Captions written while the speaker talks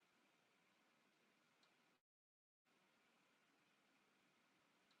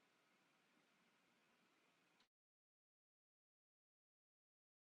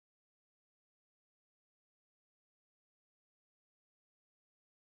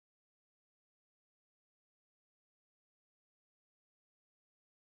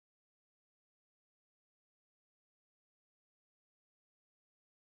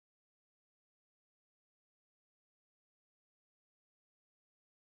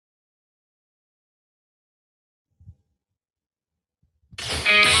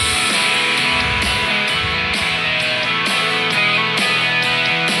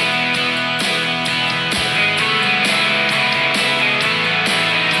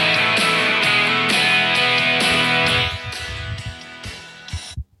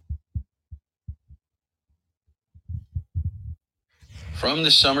From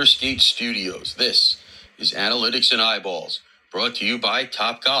the Summer Skate Studios, this is Analytics and Eyeballs, brought to you by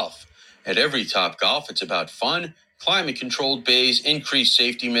Topgolf. At every Topgolf, it's about fun, climate-controlled bays, increased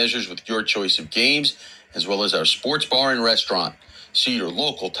safety measures with your choice of games, as well as our sports bar and restaurant. See your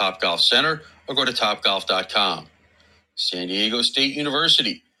local Topgolf center or go to topgolf.com. San Diego State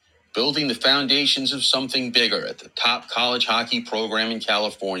University, building the foundations of something bigger at the top college hockey program in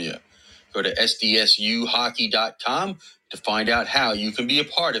California. Go to sdsuhockey.com to find out how you can be a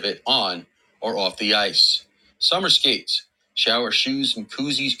part of it on or off the ice. Summer skates, shower shoes and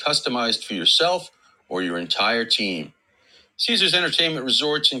koozies customized for yourself or your entire team. Caesars Entertainment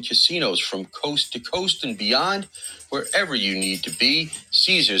Resorts and Casinos from coast to coast and beyond. Wherever you need to be,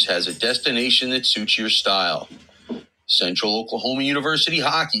 Caesars has a destination that suits your style. Central Oklahoma University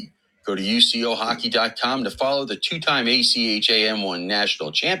Hockey. Go to ucohockey.com to follow the two-time ACHA M1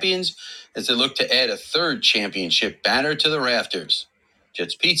 national champions as they look to add a third championship banner to the rafters.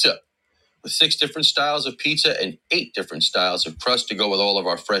 Jets Pizza. With 6 different styles of pizza and 8 different styles of crust to go with all of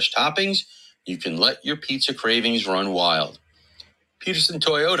our fresh toppings, you can let your pizza cravings run wild. Peterson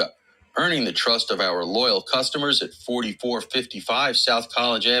Toyota, earning the trust of our loyal customers at 4455 South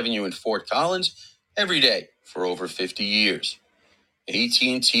College Avenue in Fort Collins every day for over 50 years.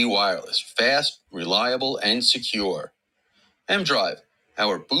 AT&T Wireless, fast, reliable, and secure. M-Drive,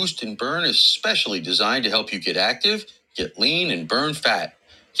 our boost and burn is specially designed to help you get active, get lean, and burn fat.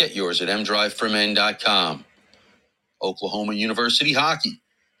 Get yours at mdriveformen.com. Oklahoma University Hockey,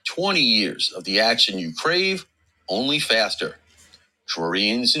 20 years of the action you crave, only faster. Drury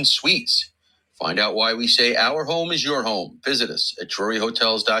Inns and Suites. Find out why we say our home is your home. Visit us at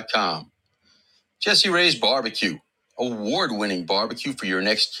druryhotels.com. Jesse Ray's Barbecue, award-winning barbecue for your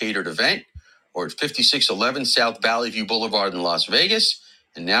next catered event, or at 5611 South Valley View Boulevard in Las Vegas,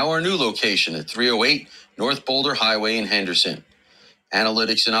 and now our new location at 308 North Boulder Highway in Henderson.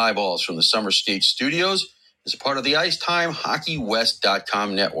 Analytics and Eyeballs from the Summer Skate Studios is a part of the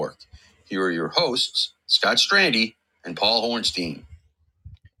IcetimeHockeyWest.com network. Here are your hosts, Scott Strandy and Paul Hornstein.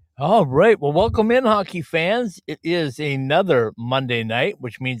 All right. Well, welcome in, hockey fans. It is another Monday night,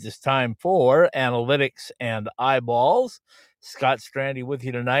 which means it's time for Analytics and Eyeballs. Scott Strandy with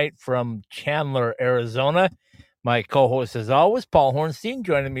you tonight from Chandler, Arizona. My co-host, as always, Paul Hornstein,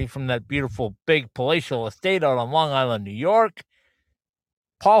 joining me from that beautiful, big palatial estate out on Long Island, New York.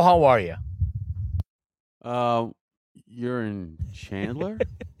 Paul, how are you? You're in Chandler?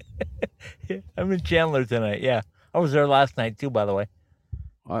 I'm in Chandler tonight, yeah. I was there last night, too, by the way.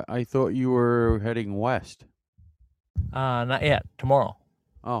 I thought you were heading west. Not yet. Tomorrow.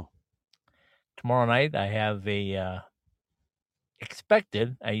 Oh. Tomorrow night, I have a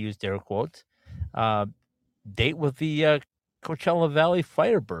expected, I used air quotes, date with the Coachella Valley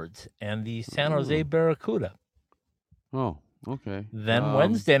Firebirds and the San Jose Barracuda. Oh, okay. Then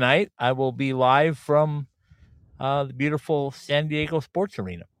Wednesday night, I will be live from the beautiful San Diego Sports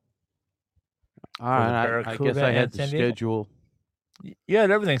Arena. All right, I guess I had the schedule. You had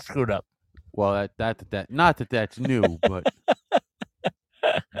everything screwed up. Well, that not that that's new, but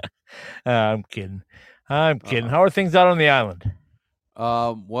I'm kidding. How are things out on the island?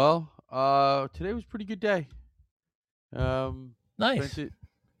 Well, today was a pretty good day. Nice.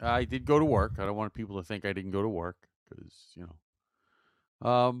 I did go to work. I don't want people to think I didn't go to work because, you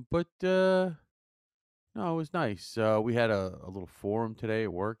know. But no, it was nice. We had a little forum today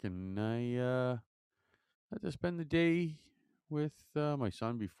at work, and I had to spend the day with my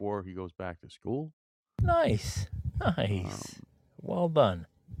son before he goes back to school. Nice. Well done.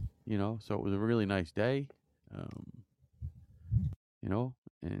 You know, so it was a really nice day. You know,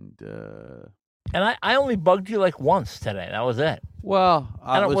 and I only bugged you like once today. That was it. Well,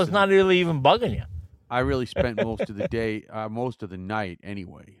 and it was not really even bugging you. I really spent most of the day, most of the night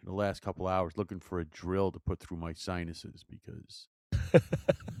anyway, the last couple hours looking for a drill to put through my sinuses because,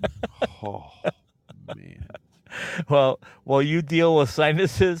 oh, man. Well, while you deal with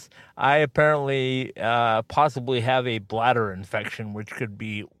sinuses, I apparently possibly have a bladder infection, which could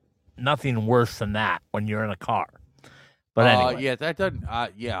be nothing worse than that when you're in a car. But anyway. Yeah, that doesn't.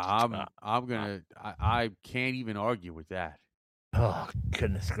 I'm gonna. I can't even argue with that. Oh,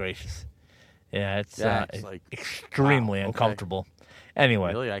 goodness gracious! Yeah, it's like extremely uncomfortable. Okay.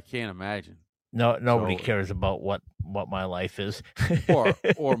 Anyway, really, I can't imagine. Nobody cares about what my life is, or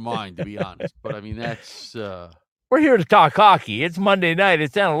mine, to be honest. But I mean, that's. We're here to talk hockey. It's Monday night.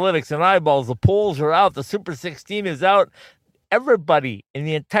 It's Analytics and Eyeballs. The polls are out. The Super 16 is out. Everybody in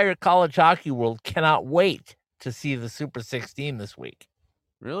the entire college hockey world cannot wait to see the Super 16 this week.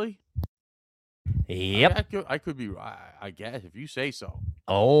 Really? Yep. I could be. I guess if you say so.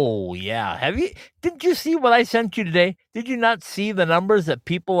 Oh, yeah. Did you see what I sent you today? Did you not see the numbers that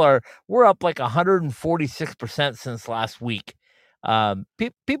we're up like 146% since last week.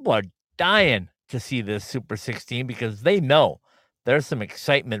 People are dying to see this Super 16 because they know there's some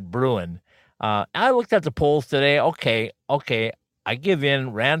excitement brewing. I looked at the polls today. Okay. I give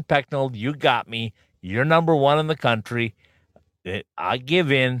in. Rand Pecknold, you got me. You're number one in the country. I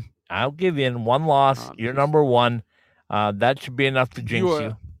give in. I'll give in. One loss. You're number one. That should be enough to jinx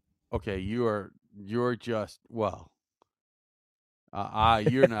you. Okay, you're just you're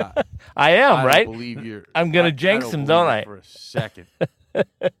not. I am right. Believe you're. I'm gonna jinx him, don't I? For a second, to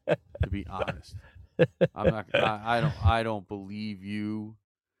be honest, I'm not. I don't believe you.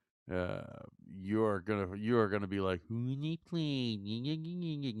 You are gonna be like, who they play?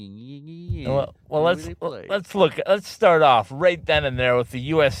 Well, let's start off right then and there with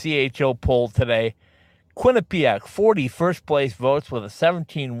the USCHO poll today. Quinnipiac, 40 first place votes with a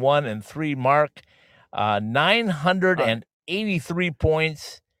 17-1-3 mark, 983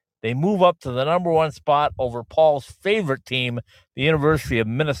 points. They move up to the number one spot over Paul's favorite team, the University of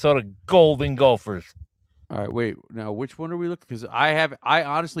Minnesota Golden Gophers. All right, wait. Now, which one are we looking? Because I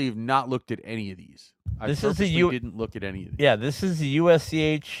honestly have not looked at any of these. Didn't look at any of these. Yeah, this is the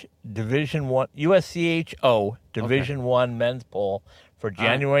USCHO Division 1 men's poll for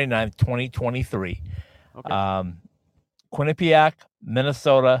January 9th, 2023. Okay. Quinnipiac,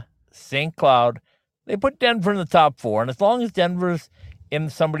 Minnesota, St. Cloud. They put Denver in the top 4, and as long as Denver's in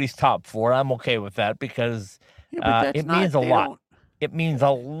somebody's top 4, I'm okay with that because it means a lot. It means a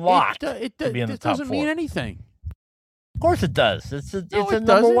lot to be in the top 4. It doesn't mean anything. Of course it does. It's a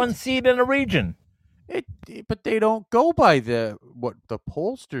number one seed in a region. But they don't go by what the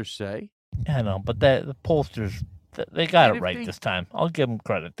pollsters say. I know, but the pollsters, they got it right this time. I'll give them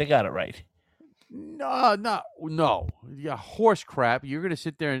credit. They got it right. No. Yeah, horse crap. You're going to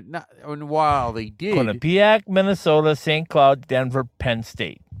sit there and while they did. Quinnipiac, Minnesota, St. Cloud, Denver, Penn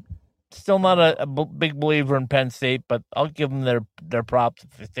State. Still not a big believer in Penn State, but I'll give them their props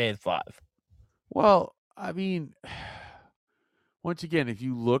if they stay at 5. Well, I mean, once again, if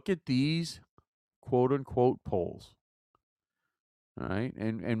you look at these quote-unquote polls, all right,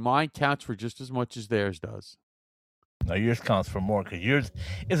 and mine counts for just as much as theirs does. No, yours counts for more because yours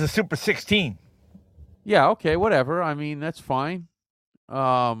is a Super 16. Yeah, okay, whatever. I mean, that's fine.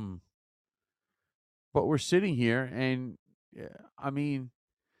 But we're sitting here, and I mean,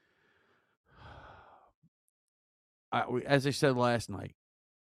 as I said last night,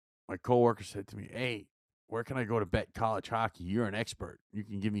 my coworker said to me, "Hey, where can I go to bet college hockey? You're an expert. You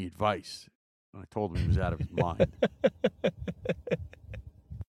can give me advice." And I told him he was out of his mind.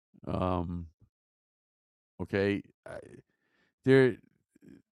 Okay, there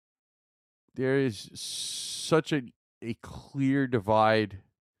is such a clear divide,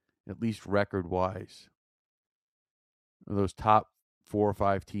 at least record-wise, of those top 4 or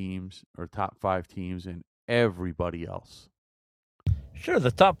 5 teams or top 5 teams and everybody else. Sure,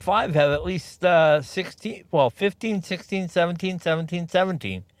 the top 5 have at least 15, 16, 17,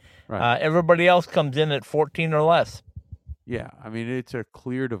 17. Right. Everybody else comes in at 14 or less. Yeah, I mean, it's a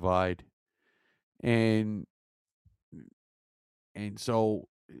clear divide. And so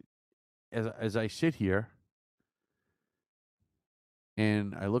as I sit here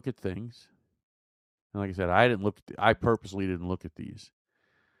and I look at things, and like I said, I purposely didn't look at these.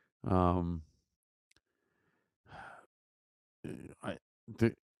 I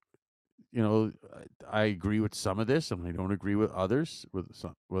agree with some of this, and I don't agree with others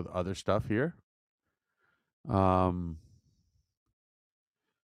with other stuff here.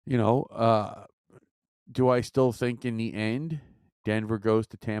 Do I still think in the end Denver goes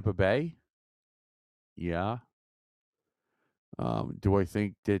to Tampa Bay? Yeah. Do I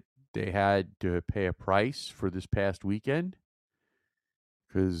think that they had to pay a price for this past weekend?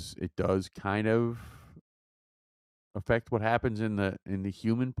 Because it does kind of affect what happens in the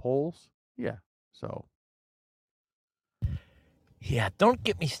human polls. Yeah. So. Yeah, don't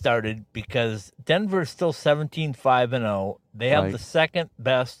get me started because Denver is still 17-5-0. They have the second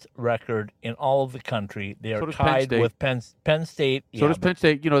best record in all of the country. They are tied with Penn State. So does Penn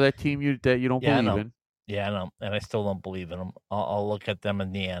State. That team that you don't believe in. Yeah, I know, and I still don't believe in them. I'll look at them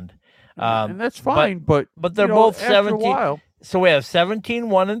in the end. And that's fine, but they're both 17. So we have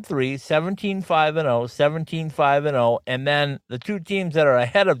 17-1-3, 17-5-0, 17-5-0, and then the two teams that are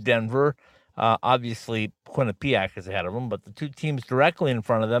ahead of Denver. Obviously, Quinnipiac is ahead of them, but the two teams directly in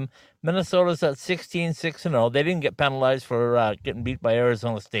front of them, Minnesota's at 16-6-0. They didn't get penalized for getting beat by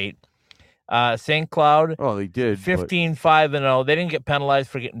Arizona State. St. Cloud, they did. 15-5-0. They didn't get penalized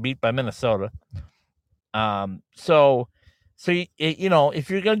for getting beat by Minnesota. So if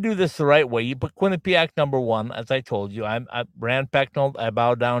you're going to do this the right way, you put Quinnipiac number 1, as I told you. I Rand Pecknold, I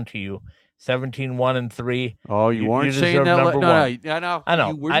bow down to you. 17-1-3. Oh, you weren't saying that. Number 1. No. I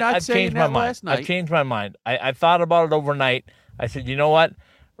know. You were not saying that last night. I've changed my mind. I thought about it overnight. I said, you know what,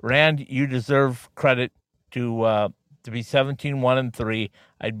 Rand, you deserve credit to be 17-1-3.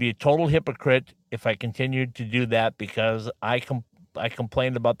 I'd be a total hypocrite if I continued to do that because I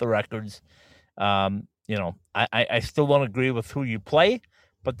complained about the records. I still don't agree with who you play,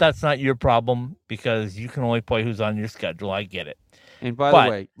 but that's not your problem because you can only play who's on your schedule. I get it. And by the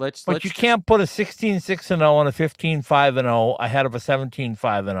way, let's you can't put a 16-6-0 and a 15-5-0 ahead of a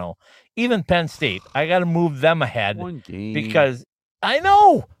 17-5-0. Even Penn State, I got to move them ahead. One game. Because I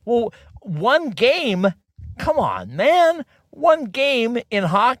know. Well, one game. Come on, man. One game in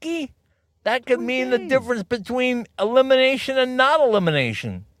hockey, that could mean the difference between elimination and not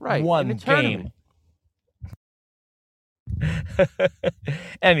elimination. Right. One game.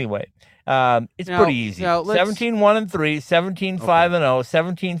 Anyway, it's pretty easy. 17-1-3, 17-5-0,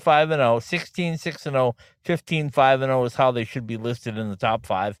 17-5-0, 16-6-0, 15-5-0 is how they should be listed in the top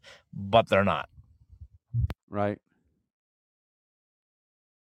 5, but they're not. Right.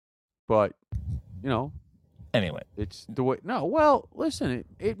 But, anyway, it's the way. No, well, listen,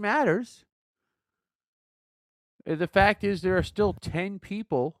 it matters. The fact is, there are still 10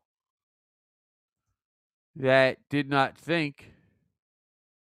 people that did not think.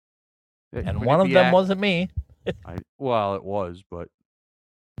 And one of them wasn't me. Well, it was, but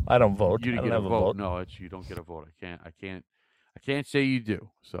I don't vote. You didn't get a vote. No, you don't get a vote. I can't say you do.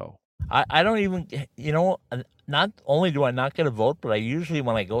 So I don't even. Not only do I not get a vote, but I usually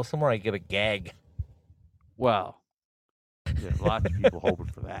when I go somewhere I get a gag. Well, yeah, lots of people hoping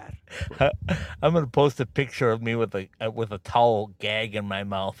for that. But I'm going to post a picture of me with a towel gag in my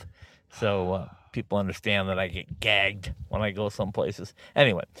mouth, so people understand that I get gagged when I go some places.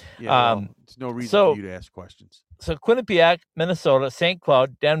 Anyway, it's no reason for you to ask questions. So Quinnipiac, Minnesota, St.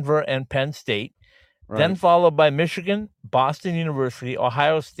 Cloud, Denver, and Penn State. Right. Then followed by Michigan, Boston University,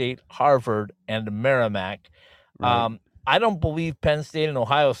 Ohio State, Harvard, and Merrimack. Right. I don't believe Penn State and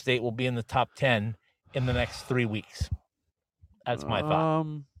Ohio State will be in the top 10 in the next 3 weeks. That's my thought.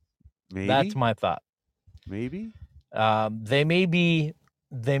 Maybe. That's my thought. Maybe. They may be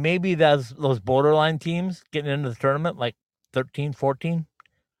those borderline teams getting into the tournament like 13, 14,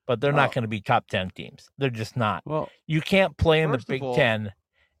 but they're not going to be top 10 teams. They're just not. Well, you can't play in the Big Ten,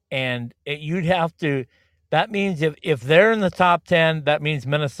 and you'd have to. That means if they're in the top 10, that means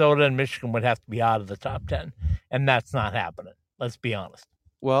Minnesota and Michigan would have to be out of the top 10, and that's not happening. Let's be honest.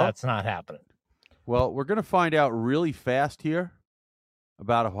 Well, that's not happening. Well, we're going to find out really fast here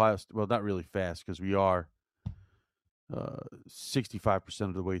about Ohio State. Well, not really fast because we are 65%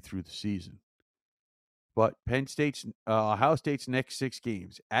 of the way through the season. But Ohio State's next 6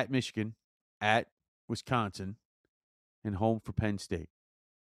 games: at Michigan, at Wisconsin, and home for Penn State.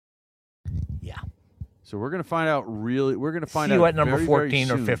 Yeah. So we're going to find out we're going to find See out you at number very, 14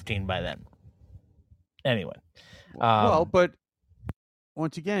 very or 15 by then. Anyway. But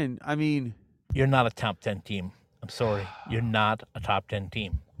once again, I mean, you're not a top 10 team. I'm sorry. You're not a top 10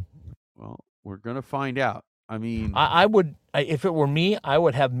 team. Well, we're going to find out. I mean, I would, if it were me, I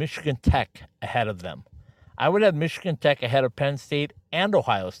would have Michigan Tech ahead of them. I would have Michigan Tech ahead of Penn State and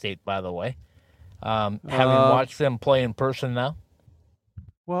Ohio State, by the way. Having watched them play in person now.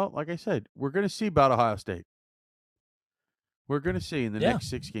 Well, like I said, we're going to see about Ohio State. We're going to see in the next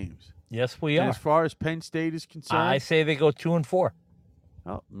 6 games. Yes, we are. As far as Penn State is concerned, I say they go 2-4.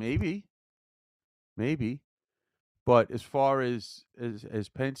 Oh, maybe. But as far as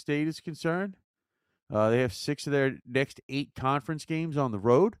Penn State is concerned, they have 6 of their next 8 conference games on the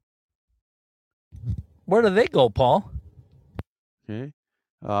road. Where do they go, Paul? Okay.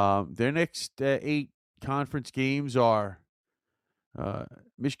 Their next 8 conference games are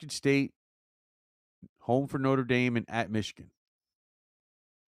Michigan State, home for Notre Dame, and at Michigan.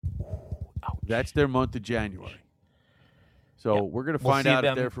 Ouch. That's their month of January. So we're going to find out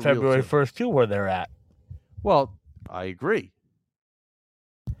if they're for February real 1st, too, where they're at. Well, I agree.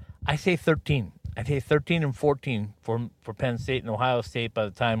 I say 13. I say 13 and 14 for Penn State and Ohio State by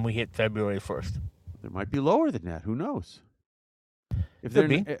the time we hit February 1st. They might be lower than that. Who knows? If they're,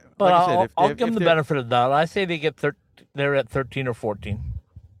 but like I'll give them the benefit of the doubt. I say they get they're at 13 or 14.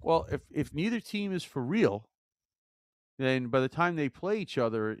 Well, if neither team is for real, then by the time they play each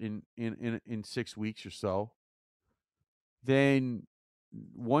other in 6 weeks or so, then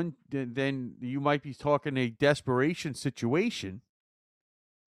you might be talking a desperation situation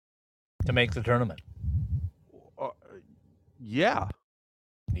to make the tournament. Yeah.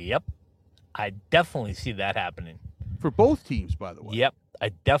 Yep. I definitely see that happening. For both teams, by the way. Yep, I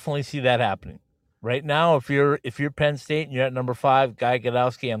definitely see that happening. Right now, if you're Penn State and you're at number 5, Guy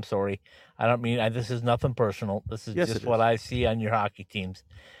Gadowski, I'm sorry. I don't mean this is nothing personal. This is Yes, just it what is. I see on your hockey teams.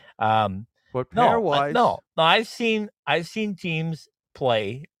 But pair-wise, no. I've seen teams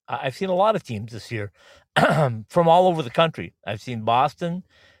play. I've seen a lot of teams this year from all over the country. I've seen Boston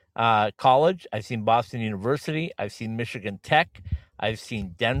College. I've seen Boston University. I've seen Michigan Tech. I've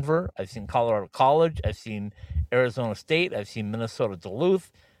seen Denver. I've seen Colorado College. I've seen Arizona State. I've seen Minnesota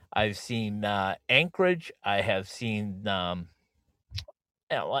Duluth. I've seen Anchorage. I have seen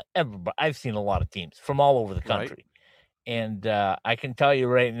everybody. I've seen a lot of teams from all over the country. Right. And I can tell you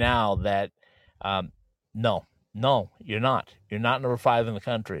right now that no, you're not. You're not number 5 in the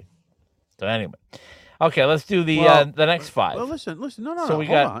country. So anyway, okay, let's do the next 5. Well, listen. No. So hold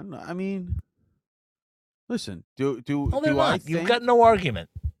on. I mean, listen. Do I think you've got no argument?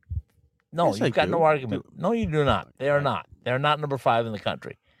 No, yes, you've got no argument. No, you do not. They are not. They're not number 5 in the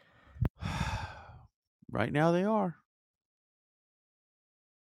country. Right now, they are.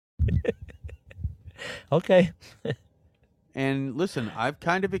 Okay. And listen, I've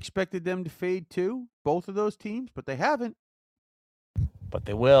kind of expected them to fade too, both of those teams, but they haven't. But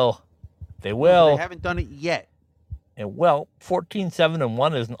they will. They will. They haven't done it yet. And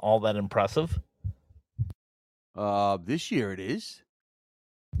 14-7-1 isn't all that impressive. This year it is.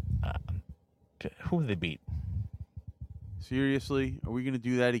 Who have they beat? Seriously? Are we going to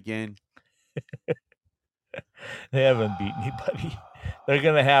do that again? They haven't beat anybody. They're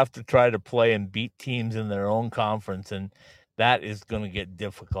going to have to try to play and beat teams in their own conference, and that is going to get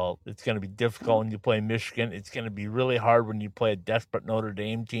difficult. It's going to be difficult when you play Michigan. It's going to be really hard when you play a desperate Notre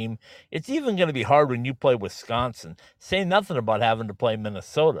Dame team. It's even going to be hard when you play Wisconsin. Say nothing about having to play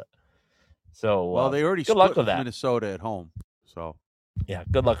Minnesota. So, they already good split luck with that. Minnesota at home. So, yeah,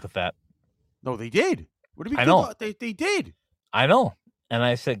 good luck with that. No, they did. What do you mean? I know. They did. I know. And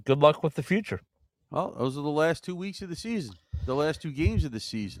I said, good luck with the future. Well, those are the last 2 weeks of the season. The last 2 games of the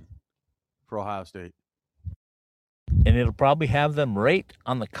season for Ohio State. And it'll probably have them right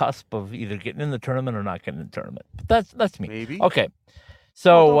on the cusp of either getting in the tournament or not getting in the tournament. But that's me. Maybe. Okay.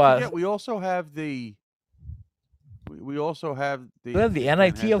 So don't forget, we also have the we have the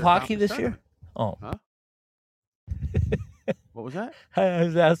NIT of hockey this year. Oh. Huh? What was that? I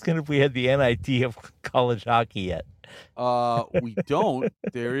was asking if we had the NIT of college hockey yet. We don't.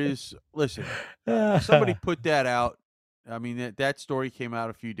 There is. Listen, somebody put that out. I mean, that story came out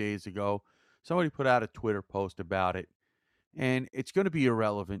a few days ago. Somebody put out a Twitter post about it, and it's going to be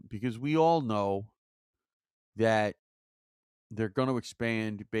irrelevant because we all know that they're going to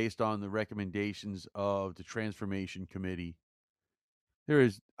expand based on the recommendations of the Transformation Committee.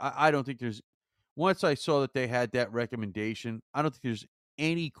 I don't think there's. Once I saw that they had that recommendation, I don't think there's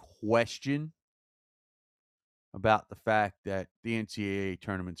any question about the fact that the NCAA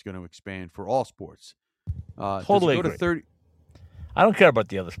tournament's going to expand for all sports. Totally agree. I don't care about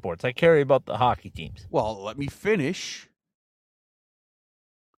the other sports. I care about the hockey teams. Well, let me finish.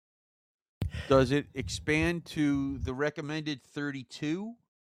 Does it expand to the recommended 32?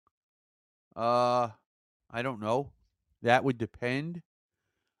 I don't know. That would depend,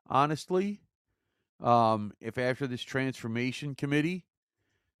 honestly. If after this transformation committee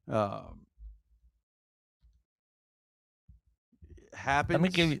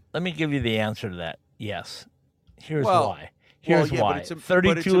happens, let me give you the answer to that. Yes. Here's why. Here's why.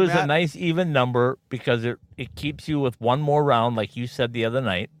 32 is a nice even number because it keeps you with one more round, like you said the other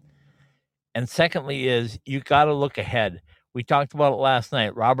night. And secondly is you got to look ahead. We talked about it last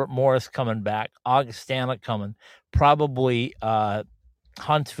night. Robert Morris coming back, Augustana coming, probably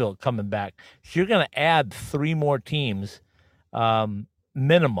Huntsville coming back. So you're going to add 3 more teams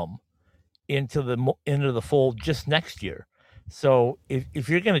minimum into the fold just next year. So if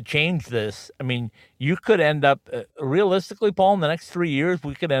you're going to change this, I mean, you could end up realistically, Paul, in the next 3 years,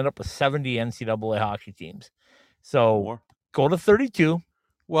 we could end up with 70 NCAA hockey teams. So go to 32.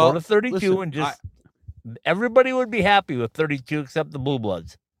 Go to 32 listen, and just everybody would be happy with 32 except the Blue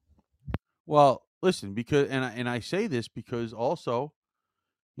Bloods. Well, listen, because and I say this because also,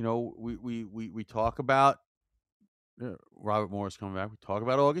 you know, we talk about Robert Morris coming back. We talk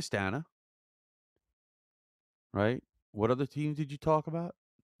about Augustana, right? What other teams did you talk about?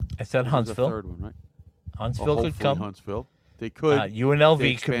 I said Huntsville. The third one, right? Huntsville could come. Huntsville. They could.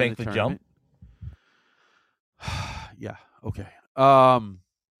 UNLV could make the jump. Yeah. Okay.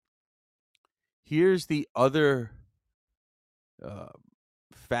 Here's the other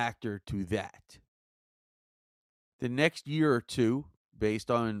factor to that. The next year or two,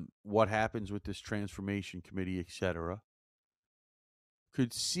 based on what happens with this transformation committee, etc.,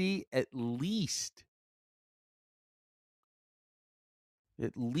 could see at least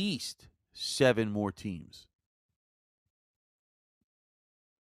 7 more teams.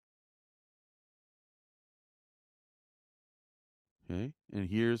 Okay, and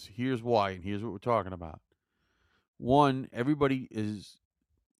here's why, and here's what we're talking about. One, everybody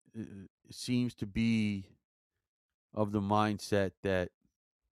seems to be of the mindset that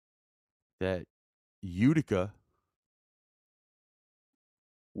Utica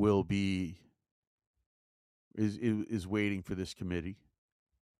will be is waiting for this committee.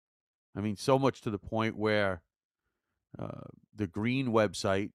 I mean, so much to the point where the Green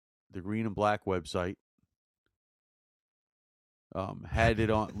website, the Green and Black website, had it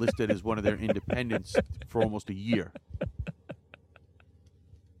on listed as one of their independents for almost a year.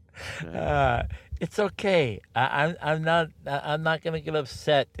 Okay. It's okay. I'm not going to get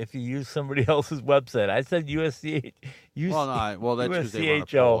upset if you use somebody else's website. I said USCH. Well, that's because they run a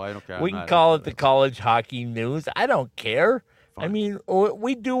USCHO. poll. I don't care. We can call it the College Hockey News. I don't care. Fine. I mean,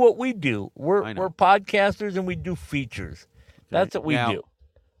 we do what we do. We're podcasters and we do features. Okay. That's what we do.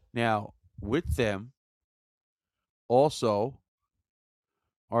 Now, with them, also,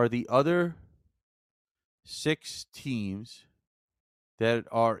 are the other 6 teams that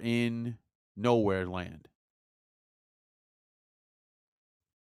are in nowhere land.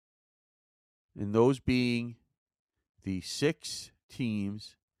 And those being the 6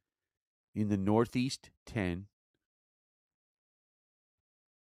 teams in the Northeast 10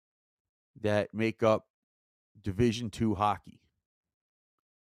 that make up Division II hockey.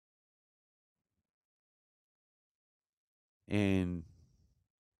 And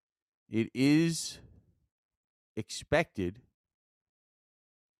it is expected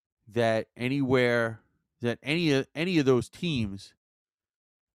that any of those teams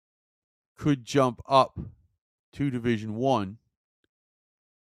could jump up to Division I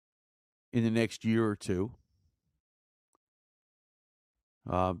in the next year or two.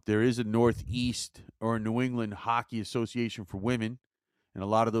 There is a Northeast or New England Hockey Association for women, and a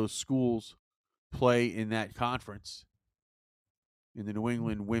lot of those schools play in that conference, in the New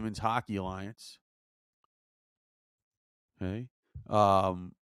England Women's Hockey Alliance. Okay.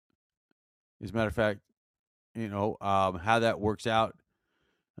 As a matter of fact, how that works out,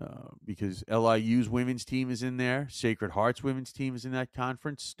 because LIU's women's team is in there, Sacred Heart's women's team is in that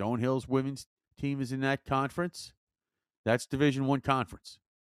conference, Stonehill's women's team is in that conference. That's Division I conference.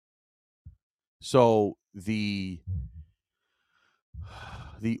 So the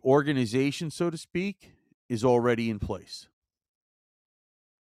organization, so to speak, is already in place.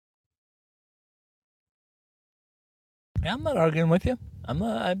 Yeah, I'm not arguing with you.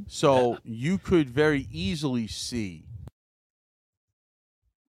 So you could very easily see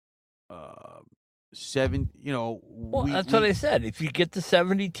 7. Well, that's what I said. If you get to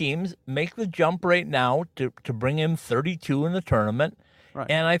 70 teams, make the jump right now to bring in 32 in the tournament. Right.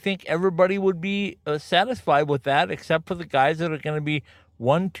 And I think everybody would be satisfied with that, except for the guys that are going to be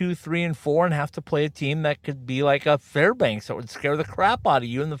 1, 2, 3, and 4 and have to play a team that could be like a Fairbanks that would scare the crap out of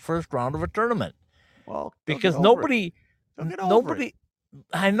you in the first round of a tournament. Well, because nobody,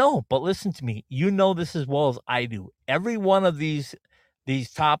 I know, but listen to me. You know this as well as I do. Every one of these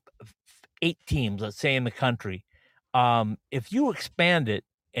top 8 teams, let's say in the country, if you expand it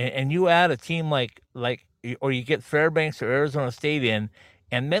and you add a team like or you get Fairbanks or Arizona State in,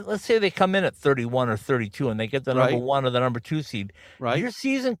 and let's say they come in at 31 or 32 and they get the number 1 or the number 2 seed, your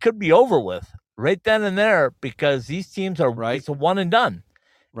season could be over with right then and there, because these teams are it's a one and done.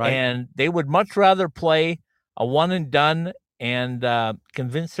 Right. And they would much rather play a one and done and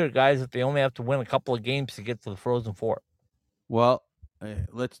convince their guys that they only have to win a couple of games to get to the Frozen Four. Well, I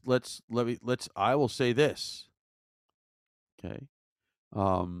will say this. Okay.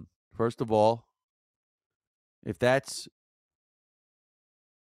 First of all, if that's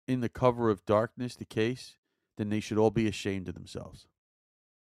in the cover of darkness the case, then they should all be ashamed of themselves.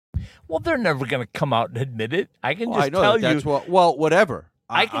 Well, they're never going to come out and admit it. I can just tell you. Whatever.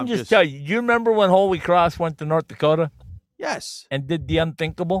 I can just tell you. You remember when Holy Cross went to North Dakota? Yes. And did the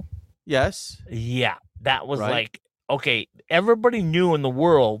unthinkable? Yes. Yeah. That was like, okay, everybody knew in the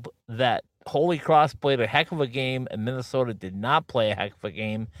world that Holy Cross played a heck of a game and Minnesota did not play a heck of a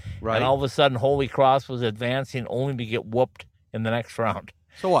game. Right. And all of a sudden, Holy Cross was advancing only to get whooped in the next round.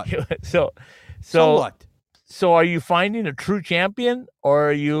 So what? So what? So are you finding a true champion, or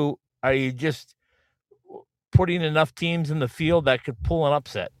are you just putting enough teams in the field that could pull an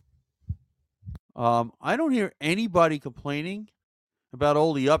upset? I don't hear anybody complaining about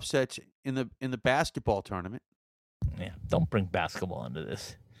all the upsets in the basketball tournament. Yeah, don't bring basketball into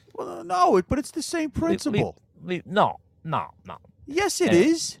this. Well, no, but it's the same principle. No. Yes, it And-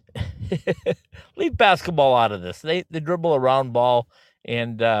 is. Leave basketball out of this. They dribble a round ball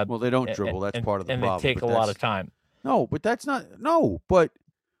and Well, they don't dribble. That's part of the problem. And they take but a lot of that's- time. No, but that's not. No, but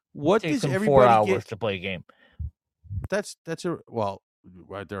what It takes does them everybody 4 hours get? to play a game. That's a well.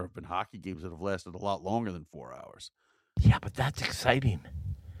 There have been hockey games that have lasted a lot longer than 4 hours. Yeah, but that's exciting.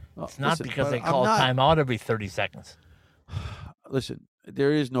 Well, It's not listen, because but they I'm call not- timeout every 30 seconds. Listen,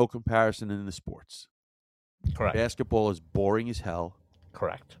 there is no comparison in the sports. Correct. Basketball is boring as hell,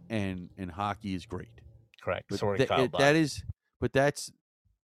 Correct. and hockey is great. Correct. But Sorry, tha- Kyle. it- that is, but that's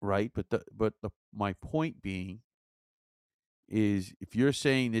right. But my point being is, if you're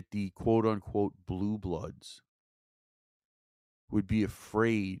saying that the quote unquote blue bloods would be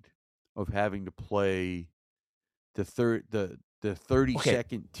afraid of having to play the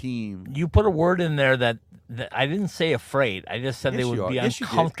 32nd team, You put a word in there that I didn't say afraid. I just said they Yes, would you are. be Yes, you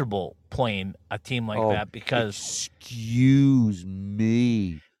did. uncomfortable playing a team like Oh, that because excuse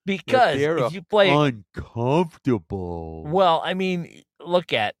me, they're if you play uncomfortable. well, I mean,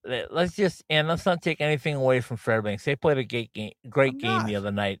 look at let's not take anything away from Fairbanks. They played a great game I'm the not.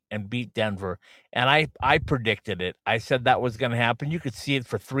 other night and beat Denver, and I predicted it. I said that was going to happen. You could see it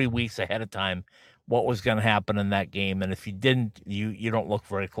for 3 weeks ahead of time what was going to happen in that game, and if you didn't, you don't look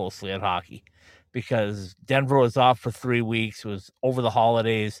very closely at hockey because Denver was off for 3 weeks. It was over the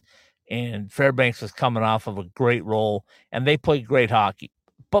holidays, and Fairbanks was coming off of a great roll, and they played great hockey.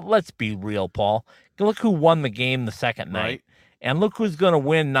 But let's be real, Paul. Look who won the game the second night. Right? And look who's going to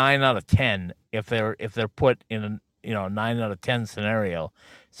win 9 out of 10 if they're put in a 9 out of 10 scenario.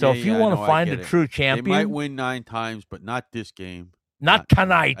 So Yeah, if you yeah, want no, to I find get a it. true They champion, might win 9 times, but not this game. not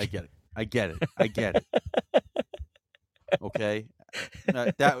tonight. I get it. I get it. Okay.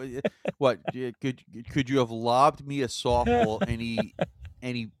 What could you have lobbed me a softball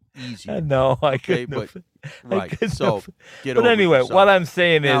any easier? No, I Okay, couldn't. but have. right. couldn't So have. get But over anyway, yourself. what I'm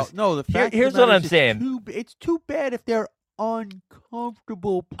saying Now, is, no. The fact of the here's what matter I'm is saying. It's too bad if they're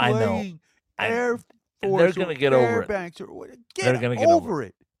uncomfortable I know. playing Air Force. They're gonna get over it. Fairbanks or what- They're Get gonna get over over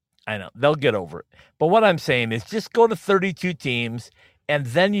it. I know they'll get over it. But what I'm saying is, just go to 32 teams. And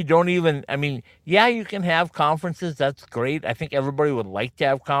then you don't even, I mean, yeah, you can have conferences. That's great. I think everybody would like to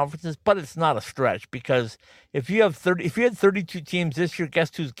have conferences, but it's not a stretch because if you had 32 teams this year,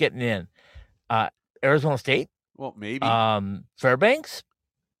 guess who's getting in? Arizona State, Well, maybe. Fairbanks.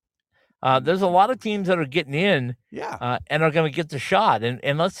 There's a lot of teams that are getting in Yeah. and are going to get the shot.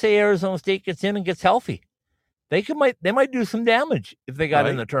 And let's say Arizona State gets in and gets healthy. They might do some damage if they got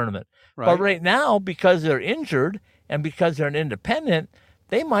in Right. the tournament. Right. But right now, because they're injured and because they're an independent,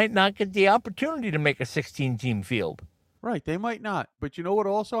 they might not get the opportunity to make a 16-team field. Right. They might not. But you know what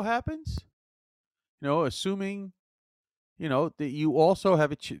also happens? Assuming, that you also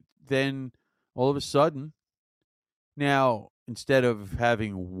have then all of a sudden, now, instead of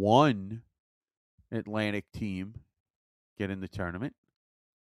having one Atlantic team get in the tournament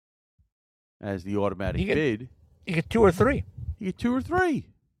as the automatic bid, You get 2 or 3. you get 2 or 3.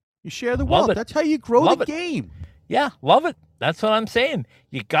 You share the Love wealth. it. That's how you grow Love the it. game. Yeah, love it. That's what I'm saying.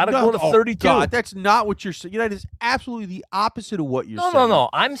 You got to go to 32. God, that's not what you're saying. That is absolutely the opposite of what you're saying. No.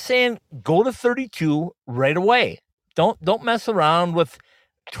 I'm saying go to 32 right away. Don't mess around with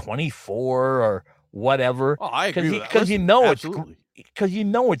 24 or whatever. Oh, I agree with that. Because Listen, absolutely.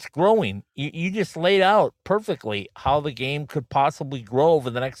 it's growing. You just laid out perfectly how the game could possibly grow over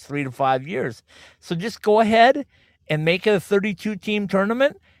the next 3 to 5 years. So just go ahead and make it a 32-team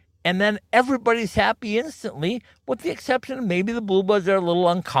tournament, and then everybody's happy instantly, with the exception of maybe the Blue Bloods are a little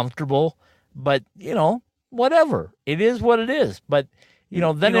uncomfortable. But, whatever. It is what it is. But, then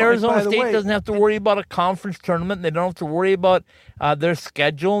and by Arizona the State way- doesn't have to worry about a conference tournament. They don't have to worry about their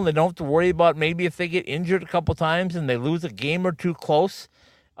schedule. And they don't have to worry about maybe if they get injured a couple times and they lose a game or two close.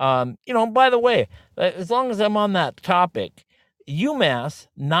 By the way, as long as I'm on that topic, UMass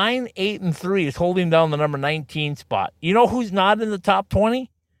 9-8-3 is holding down the number 19 spot. You know who's not in the top 20?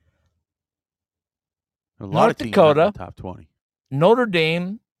 A lot North of teams Dakota. in the top 20. Notre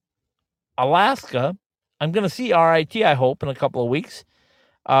Dame, Alaska. I'm going to see RIT, I hope, in a couple of weeks.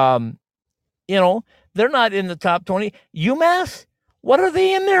 They're not in the top 20. UMass, what are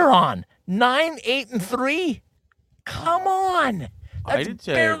they in there on? 9-8-3? Come on. I That's didn't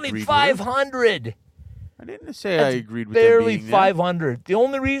say I barely agreed with it. 500. I didn't say I That's agreed with them barely being there. 500. The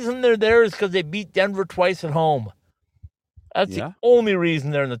only reason they're there is because they beat Denver twice at home. That's Yeah. the only reason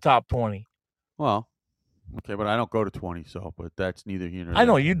they're in the top 20. Well, okay, but I don't go to 20, but that's neither here nor there. I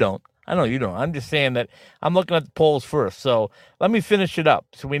know you don't. I'm just saying that I'm looking at the polls first. So let me finish it up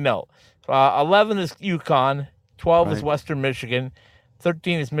so we know. 11 is UConn. 12 is Right. Western Michigan.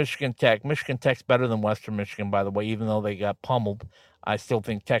 13 is Michigan Tech. Michigan Tech's better than Western Michigan, by the way, even though they got pummeled. I still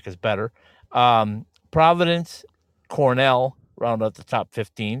think Tech is better. Providence, Cornell round out the top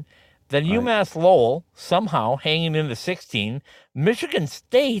 15. Then Right. UMass Lowell somehow hanging into 16. Michigan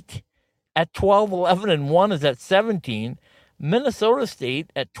State at 12, 11, and 1 is at 17. Minnesota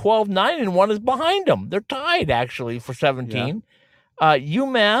State at 12, 9, and 1 is behind them. They're tied, actually, for 17.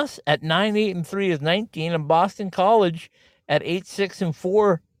 UMass at 9, 8, and 3 is 19. And Boston College at 8, 6, and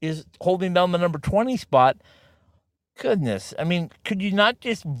 4 is holding down the number 20 spot. Goodness. I mean, could you not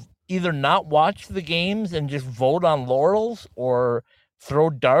just either not watch the games and just vote on laurels or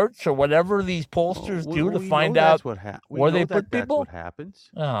throw darts or whatever these pollsters do to find out where they put people? That's what happens.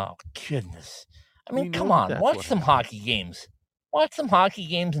 Oh, goodness. I mean, come on. Watch some hockey games. Watch some hockey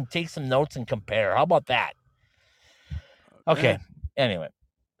games and take some notes and compare. How about that? Okay. Anyway,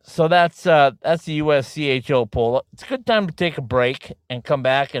 so that's the USCHO poll. It's a good time to take a break and come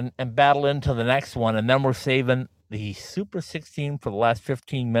back and battle into the next one. And then we're saving the Super 16 for the last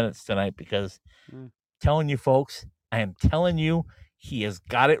 15 minutes tonight because telling you folks, I am telling you, he has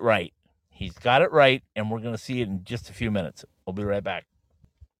got it right. He's got it right, and we're going to see it in just a few minutes. We'll be right back.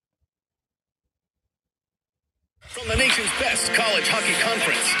 From the nation's best college hockey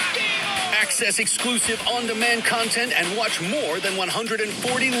conference, access exclusive on-demand content and watch more than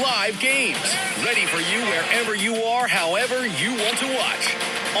 140 live games. Ready for you wherever you are, however you want to watch.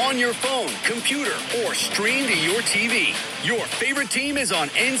 On your phone, computer, or stream to your TV. Your favorite team is on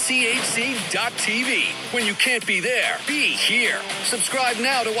NCHC.TV. When you can't be there, be here. Subscribe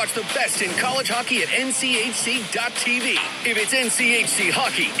now to watch the best in college hockey at NCHC.TV. If it's NCHC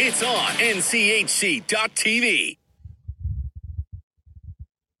hockey, it's on NCHC.TV.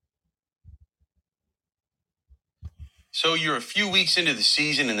 So you're a few weeks into the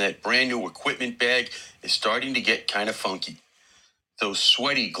season and that brand new equipment bag is starting to get kind of funky. Those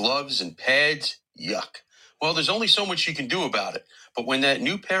sweaty gloves and pads, yuck. Well, there's only so much you can do about it. But when that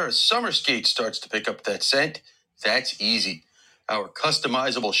new pair of summer skates starts to pick up that scent, that's easy. Our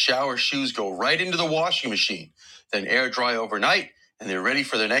customizable shower shoes go right into the washing machine, then air dry overnight, and they're ready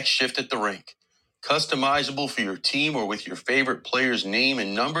for the next shift at the rink. Customizable for your team or with your favorite player's name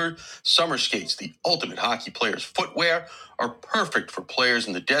and number, summer skates, the ultimate hockey player's footwear, are perfect for players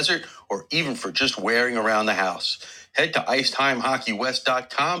in the desert or even for just wearing around the house. Head to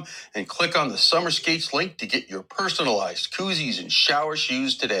IceTimeHockeyWest.com and click on the Summer Skates link to get your personalized koozies and shower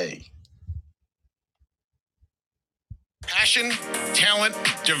shoes today. Passion, talent,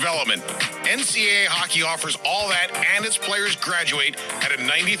 development. NCAA hockey offers all that, and its players graduate at a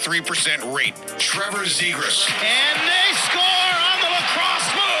 93% rate. Trevor Zegras. And they score on the lacrosse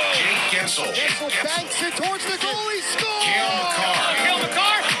move. Jake Gensel. Gensel banks it towards the goal. He scores. Cale Makar. Cale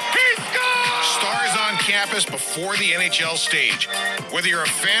Makar. He scores. Stars on campus before the NHL stage. Whether you're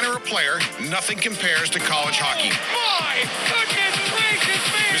a fan or a player, nothing compares to college hockey. My goodness gracious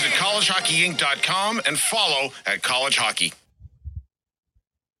me. Visit collegehockeyinc.com and follow at College Hockey.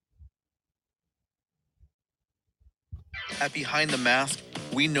 At Behind the Mask,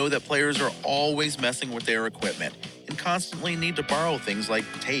 we know that players are always messing with their equipment and constantly need to borrow things like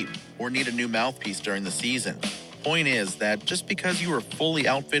tape or need a new mouthpiece during the season. Point is that just because you are fully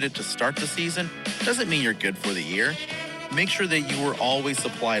outfitted to start the season doesn't mean you're good for the year. Make sure that you are always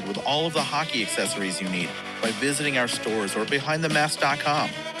supplied with all of the hockey accessories you need by visiting our stores or behindthemask.com.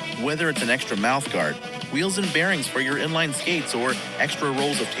 Whether it's an extra mouth guard, wheels and bearings for your inline skates, or extra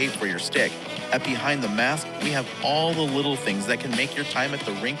rolls of tape for your stick, at Behind the Mask, we have all the little things that can make your time at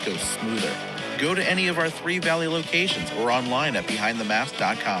the rink go smoother. Go to any of our 3 Valley locations or online at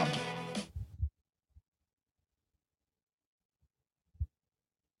behindthemask.com.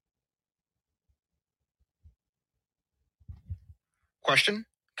 Question?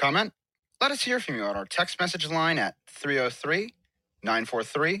 Comment? Let us hear from you on our text message line at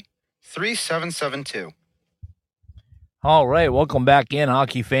 303-943-3772. All right, welcome back in,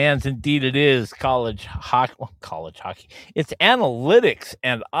 hockey fans. Indeed, it is college hockey. It's analytics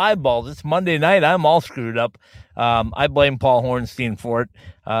and eyeballs. It's Monday night. I'm all screwed up. I blame Paul Hornstein for it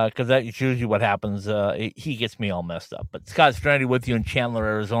because that's usually what happens. He gets me all messed up. But Scott Strandy with you in Chandler,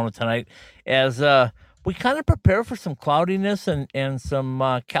 Arizona tonight as we kind of prepare for some cloudiness and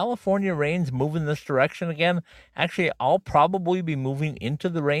some California rains moving this direction again. Actually, I'll probably be moving into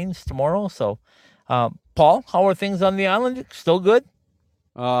the rains tomorrow, so... Paul, how are things on the island? Still good?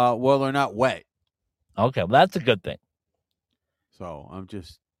 Well, they're not wet. Okay, well, that's a good thing. So I'm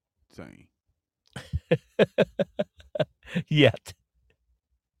just saying. Yet.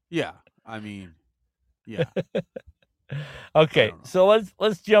 Yeah, I mean, yeah. Okay, so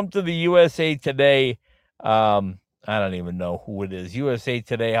let's jump to the USA Today I don't even know who it is. USA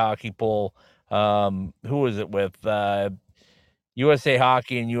Today hockey poll. Who is it with? USA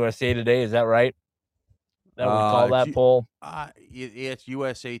Hockey and USA Today. Is that right? That we call that poll? It's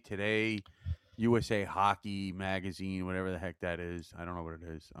USA Today, USA Hockey Magazine, whatever the heck that is. I don't know what it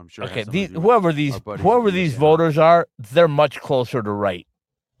is. I'm sure. Okay, whoever these voters are, they're much closer to right,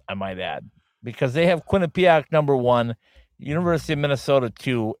 I might add, because they have Quinnipiac number 1, University of Minnesota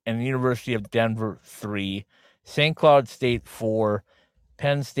 2, and University of Denver 3, St. Cloud State 4,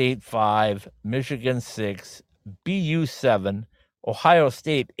 Penn State 5, Michigan 6, BU 7, Ohio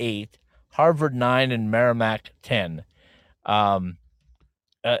State 8, Harvard 9, and Merrimack 10. Let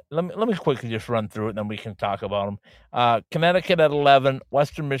me quickly just run through it, and then we can talk about them. Connecticut at 11,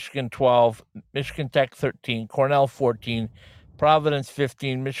 Western Michigan 12, Michigan Tech 13, Cornell 14, Providence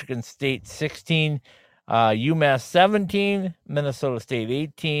 15, Michigan State 16, UMass 17, Minnesota State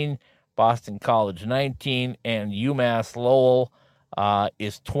 18, Boston College 19, and UMass Lowell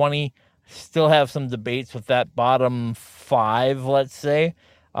is 20. Still have some debates with that bottom 5, let's say.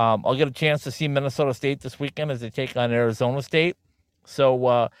 I'll get a chance to see Minnesota State this weekend as they take on Arizona State.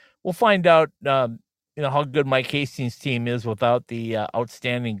 So we'll find out, how good Mike Hastings' team is without the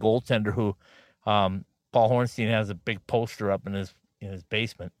outstanding goaltender who Paul Hornstein has a big poster up in his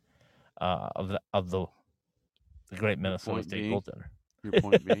basement of the great Minnesota State goaltender. Your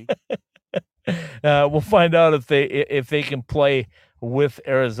point being, we'll find out if they can play with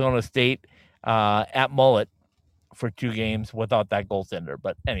Arizona State at Mullet for 2 games without that goaltender.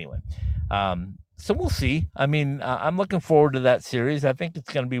 But anyway, so we'll see. I mean, I'm looking forward to that series. I think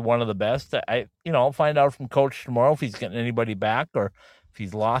it's going to be one of the best. I'll find out from Coach tomorrow if he's getting anybody back or if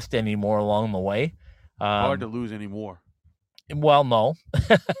he's lost any more along the way. Hard to lose any more. Well, no.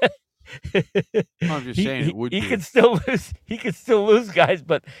 I'm just saying it would be. He could still lose. He could still lose guys,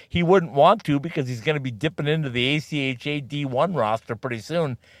 but he wouldn't want to because he's going to be dipping into the ACHA D1 roster pretty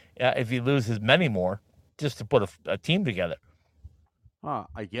soon if he loses many more, just to put a team together.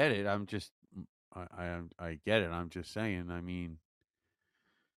 I get it. I get it. I'm just saying. I mean,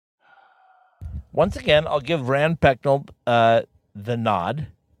 once again, I'll give Rand Pecknold the nod,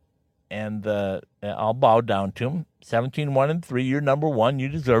 and I'll bow down to him. 17-1-3. You're number 1. You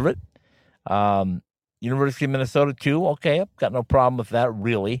deserve it. University of Minnesota 2. Okay, I've got no problem with that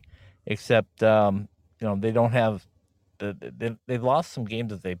really, except they don't have they've lost some games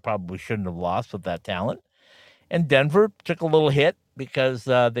that they probably shouldn't have lost with that talent. And Denver took a little hit because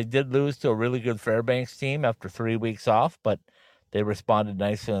they did lose to a really good Fairbanks team after 3 weeks off, but they responded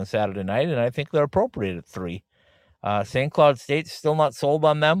nicely on Saturday night, and I think they're appropriate at 3. St. Cloud State's still not sold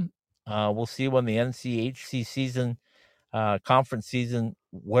on them. We'll see when the NCHC season, conference season,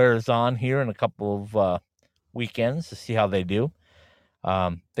 wears on here in a couple of weekends to see how they do.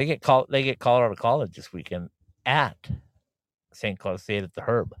 They get Colorado College this weekend at St. Cloud State at the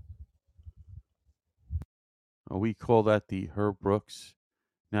Herb. We call that the Herb Brooks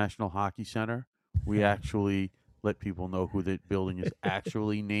National Hockey Center. We actually let people know who the building is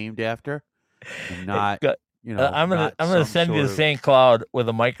actually named after, and not. I'm gonna send you to St. Cloud with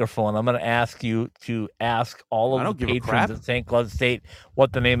a microphone. I'm gonna ask you to ask all of the patrons at St. Cloud State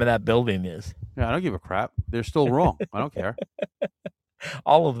what the name of that building is. Yeah, I don't give a crap. They're still wrong. I don't care.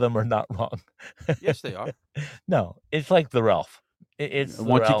 All of them are not wrong. Yes, they are. No, it's like the Ralph. It's the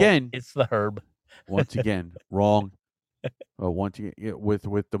once Ralph. Again. It's the Herb. Once again, wrong. Once again,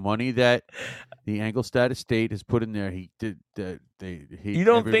 with the money that the Engelstad estate has put in there, he did. You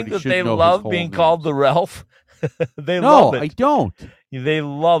don't think that they love being called the Ralph? They love it. No, I don't. They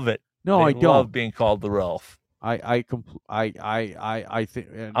love it. No, I don't. Love being called the Ralph. I think. I'm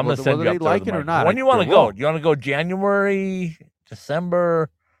gonna send you up they like it or not. When do you want to go? Do you want to go January, December?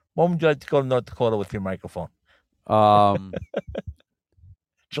 When would you like to go to North Dakota with your microphone?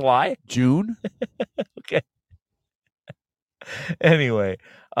 July? June? Okay. Anyway,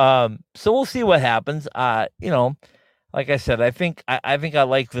 so we'll see what happens. Like I said, I think I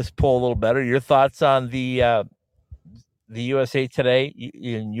like this poll a little better. Your thoughts on the USA Today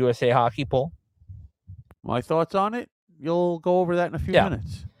in USA Hockey poll? My thoughts on it? You'll go over that in a few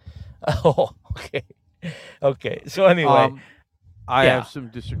minutes. Oh, okay. Okay. So anyway, I have some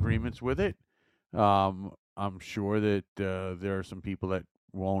disagreements with it. I'm sure that there are some people that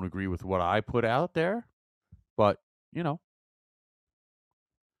won't agree with what I put out there, but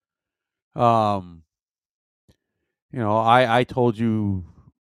I told you,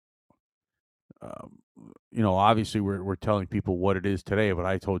 obviously we're telling people what it is today, but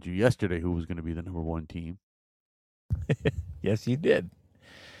I told you yesterday who was going to be the number 1 team. Yes, you did.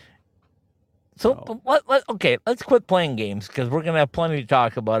 So let's quit playing games because we're gonna have plenty to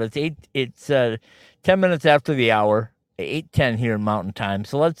talk about. It's 10 minutes after the hour, 8:10 here in Mountain Time.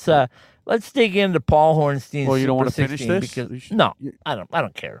 So let's dig into Paul Hornstein's. Well, you don't Super want to finish 16 this? because no, I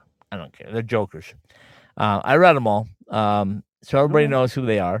don't care. They're jokers. I read them all. So everybody knows who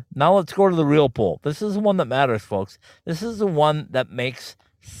they are. Now let's go to the real poll. This is the one that matters, folks. This is the one that makes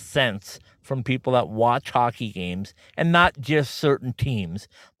sense from people that watch hockey games and not just certain teams.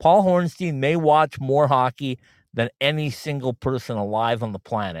 Paul Hornstein may watch more hockey than any single person alive on the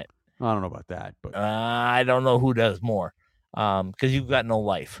planet. I don't know about that, but I don't know who does more because you've got no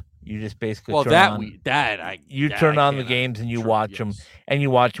life. You just basically turn on the games and you watch them, and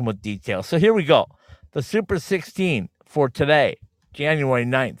you watch them with detail. So here we go. The Super 16 for today, January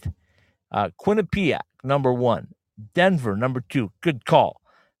 9th. Quinnipiac, number 1. Denver, number 2. Good call.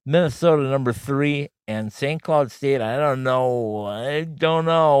 Minnesota, number 3. And St. Cloud State, I don't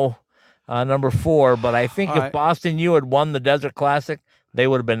know. Number 4. But I think if Boston U had won the Desert Classic, they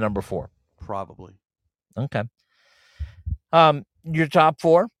would have been number 4. Probably. Okay. Your top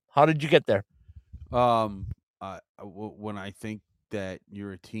 4, how did you get there? When I think that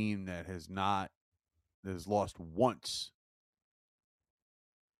you're a team that has lost once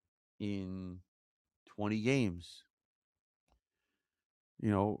in 20 games,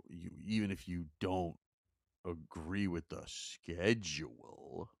 even if you don't agree with the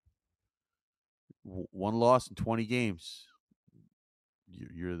schedule, one loss in 20 games,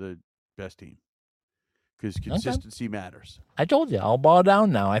 you're the best team because consistency matters. I told you, I'll bow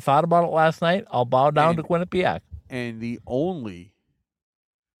down now. I thought about it last night. I'll bow down to Quinnipiac. And the only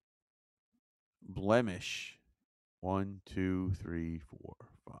blemish 1, 2, 3, 4,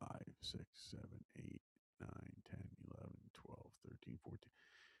 5, 6, 7, 8, 9, 10, 11, 12, 13,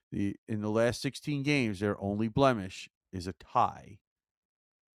 14. In the last 16 games, their only blemish is a tie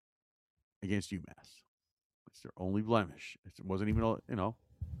against UMass. It's their only blemish. It wasn't even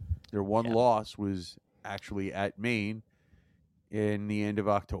their one loss was actually at Maine in the end of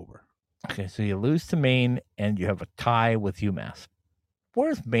October. Okay, so you lose to Maine and you have a tie with UMass.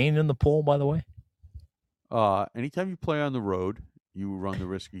 Where's Maine in the poll, by the way? Anytime you play on the road, you run the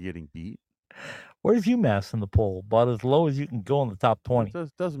risk of getting beat. Where's UMass in the poll? About as low as you can go in the top 20.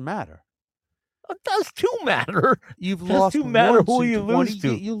 It doesn't matter. It does too matter. You've lost too matter once who in you 20 lose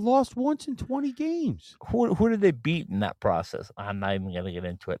to. You lost once in 20 games. Who did they beat in that process? I'm not even going to get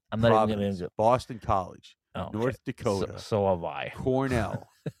into it. I'm not even going to get into it. Boston College, okay. North Dakota. So have I. Cornell.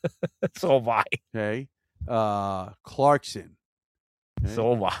 So have I. Okay. Clarkson. Okay?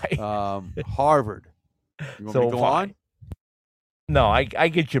 So have I. Harvard. You want me to go on? No, I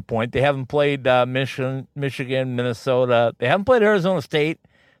get your point. They haven't played Michigan, Minnesota. They haven't played Arizona State.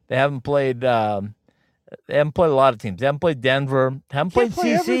 They haven't played. They haven't played a lot of teams. They haven't played Denver. Haven't played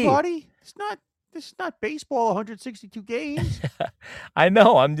play CC. Everybody. This is not baseball. 162 games. I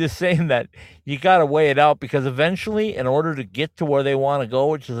know. I'm just saying that you got to weigh it out because eventually, in order to get to where they want to go,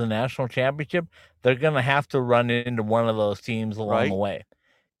 which is a national championship, they're going to have to run into one of those teams along the way,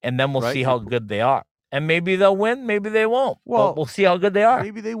 and then we'll see how good they are. And maybe they'll win, maybe they won't. Well, we'll see how good they are.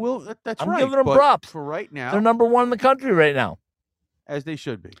 Maybe they will. That's I'm right. giving them props. For right now, they're number 1 in the country right now. As they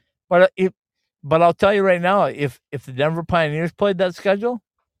should be. But I'll tell you right now, if the Denver Pioneers played that schedule,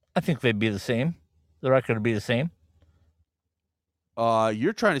 I think they'd be the same. The record would be the same.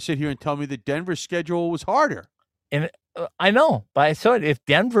 You're trying to sit here and tell me that Denver's schedule was harder. And I know, but I said if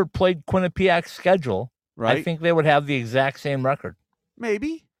Denver played Quinnipiac's schedule, right, I think they would have the exact same record.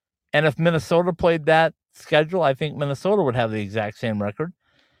 Maybe. And if Minnesota played that schedule, I think Minnesota would have the exact same record.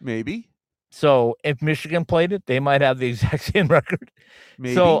 Maybe. So if Michigan played it, they might have the exact same record.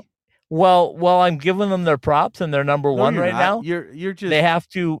 Maybe. So, well, I'm giving them their props and they're number 1 right now. You're just. They have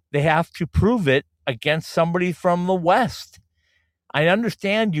to prove it against somebody from the West. I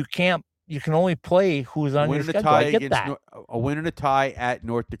understand you can only play who's on your schedule. I get that. A win and a tie at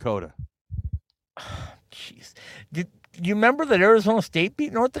North Dakota. Jeez. Do you remember that Arizona State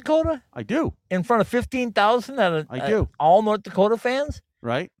beat North Dakota? I do. In front of 15,000 I do. All North Dakota fans?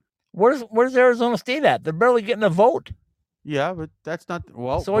 Right. Where's Arizona State at? They're barely getting a vote. Yeah, but that's not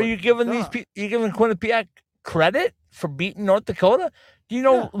well. So are you giving you giving Quinnipiac credit for beating North Dakota? Do you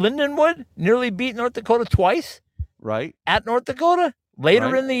know Lindenwood nearly beat North Dakota twice? Right. At North Dakota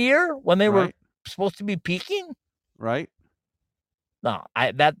later in the year when they were supposed to be peaking? Right. No,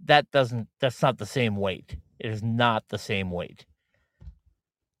 that's not the same weight. It is not the same weight.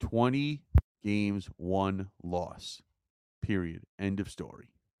 20 games, 1 loss. Period. End of story.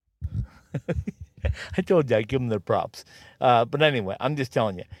 I told you I give them their props. But anyway, I'm just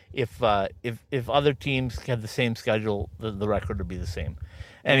telling you, if other teams had the same schedule, the record would be the same.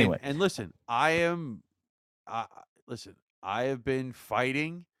 Anyway, and listen, I have been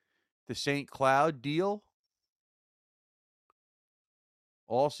fighting the St. Cloud deal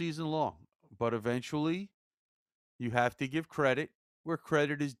all season long, but eventually you have to give credit where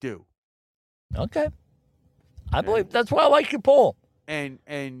credit is due. Okay. I believe that's why I like your poll. And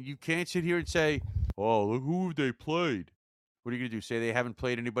you can't sit here and say, "Oh, look who have they played." What are you going to do? Say they haven't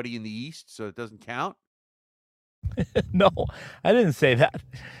played anybody in the East, so it doesn't count? No, I didn't say that.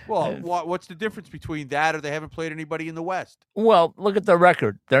 Well, what's the difference between that or they haven't played anybody in the West? Well, look at their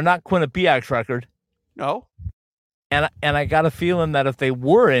record. They're not Quinnipiac's record. No. And I got a feeling that if they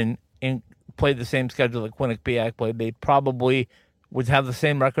were in played the same schedule that Quinnipiac played, they probably would have the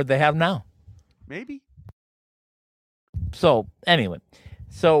same record they have now. Maybe. So anyway,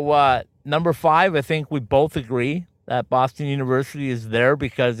 number 5, I think we both agree that Boston University is there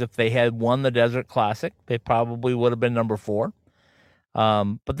because if they had won the Desert Classic, they probably would have been number 4.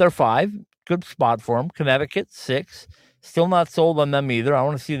 But they're 5, good spot for them. Connecticut 6, still not sold on them either. I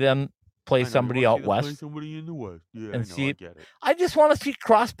want to see them play somebody out west. Play somebody in the West. Yeah, and I get it. I just want to see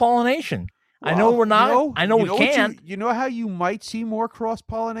cross pollination. Well, I know we're not. I know we can. You know how you might see more cross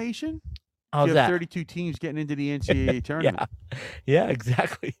pollination? How's you that? have 32 teams getting into the NCAA tournament. Yeah,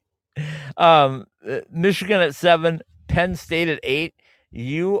 exactly. Michigan at 7, Penn State at 8.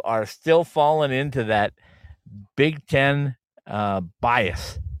 You are still falling into that Big Ten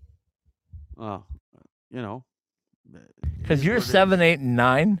bias. Because your 7, 8, and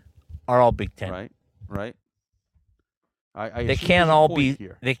 9 are all Big Ten. Right. They can't all be.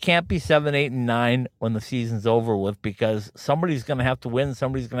 They can't be 7, 8, and 9 when the season's over with because somebody's going to have to win,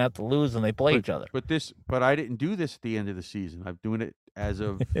 somebody's going to have to lose, and they play each other. But I didn't do this at the end of the season. I'm doing it as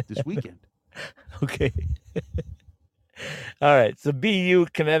of this weekend. Okay. All right. So BU,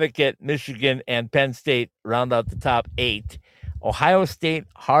 Connecticut, Michigan, and Penn State round out the top 8. Ohio State,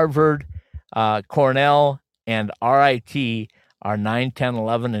 Harvard, Cornell, and RIT are 9, 10,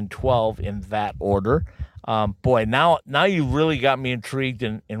 11, and 12 in that order. Boy, now you really got me intrigued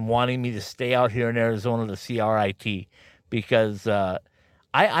in wanting me to stay out here in Arizona to see RIT because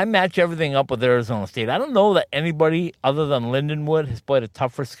I match everything up with Arizona State. I don't know that anybody other than Lindenwood has played a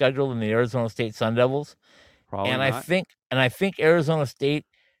tougher schedule than the Arizona State Sun Devils. Probably and not. I think Arizona State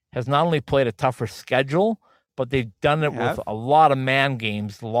has not only played a tougher schedule, but they've done it with a lot of man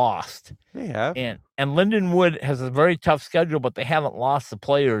games lost. They have. And Lindenwood has a very tough schedule, but they haven't lost the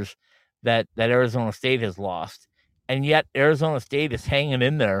players that Arizona State has lost. And yet Arizona State is hanging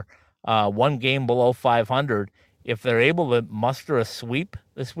in there, one game below 500. If they're able to muster a sweep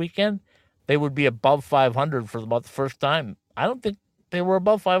this weekend, they would be above 500 for about the first time. I don't think they were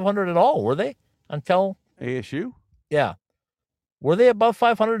above 500 at all, were they? Until ASU? Yeah. Were they above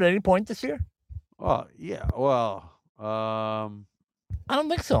 500 at any point this year? Oh, yeah. Well, I don't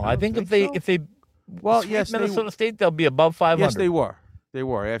think so. I think if they sweep Minnesota State, they'll be above 500. Yes, they were. They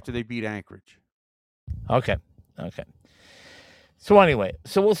were after they beat Anchorage. Okay. So anyway,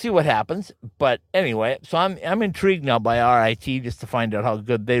 we'll see what happens. But anyway, so I'm intrigued now by RIT just to find out how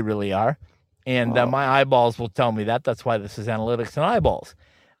good they really are, and my eyeballs will tell me that. That's why this is Analytics and Eyeballs.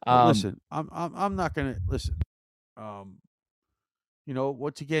 Listen, I'm not gonna listen.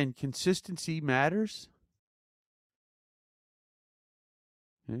 Once again, consistency matters.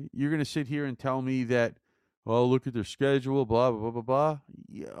 Okay? You're gonna sit here and tell me that, oh, look at their schedule, blah, blah, blah, blah, blah.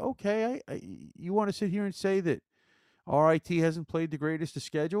 Yeah, okay. You want to sit here and say that RIT hasn't played the greatest of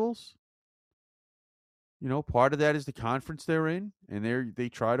schedules? Part of that is the conference they're in, and they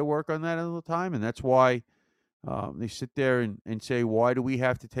try to work on that all the time, and that's why they sit there and say, why do we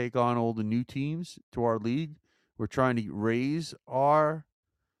have to take on all the new teams to our league? We're trying to raise our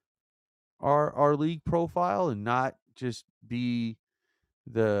league profile and not just be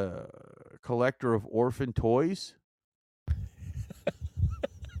the collector of orphan toys.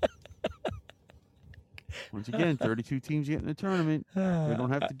 Once again, 32 teams get in the tournament. They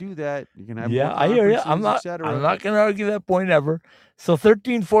don't have to do that. You can have I hear you. I'm not going to argue that point ever. So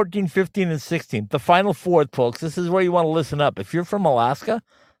 13, 14, 15, and 16. The Final Four, folks. This is where you want to listen up. If you're from Alaska,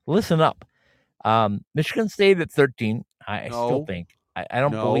 listen up. Michigan State at 13. I still think. I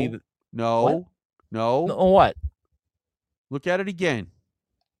don't believe it. No. What? Look at it again.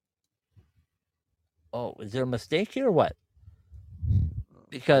 Oh, is there a mistake here or what?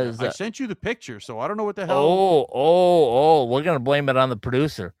 Because I sent you the picture, so I don't know what the hell. Oh, we're going to blame it on the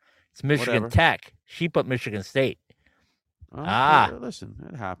producer. It's Michigan Whatever. Tech. She put Michigan State. Listen,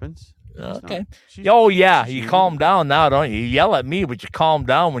 it happens. Okay. She's- Oh yeah, she's you human. calm down now, don't you? You yell at me, but you calm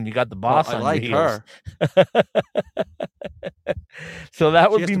down when you got the boss Well, I on like your heels. her. So that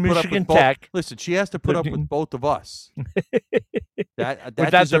She would has be to put up with Michigan both- Tech. Listen, she has to put up with both of us. That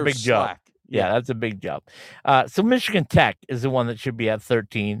But that's a deserves big job. slack. Yeah, that's a big job. So Michigan Tech is the one that should be at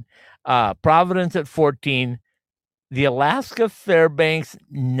 13. Providence at 14. The Alaska Fairbanks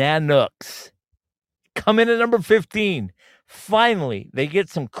Nanooks come in at number 15. Finally, they get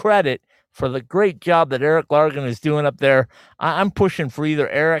some credit for the great job that Eric Largan is doing up there. I'm pushing for either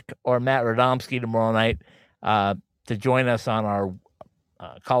Eric or Matt Radomski tomorrow night to join us on our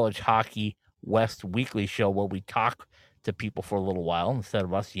College Hockey West weekly show where we talk to people for a little while instead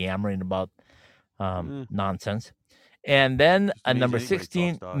of us yammering about nonsense. And then Just number amazing anybody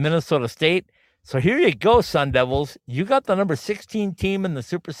 16, talks to us. Minnesota State. So here you go, Sun Devils. You got the number 16 team in the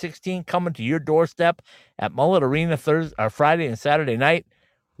Super 16 coming to your doorstep at Mullet Arena Friday and Saturday night.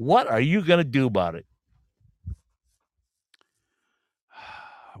 What are you going to do about it?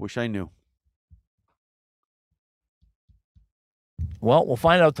 I wish I knew. Well, we'll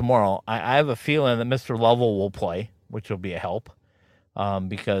find out tomorrow. I have a feeling that Mr. Lovell will play, which will be a help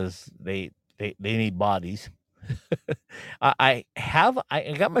because they need bodies. I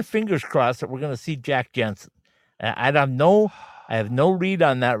got my fingers crossed that we're going to see Jack Jensen. I have no read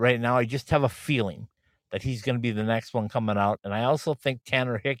on that right now. I just have a feeling that he's going to be the next one coming out. And I also think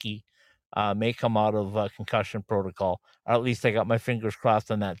Tanner Hickey may come out of concussion protocol, or at least I got my fingers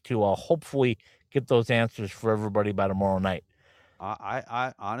crossed on that too. I'll hopefully get those answers for everybody by tomorrow night.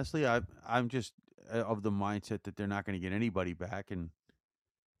 I honestly, I'm just of the mindset that they're not going to get anybody back, and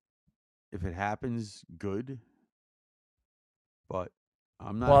if it happens, good. But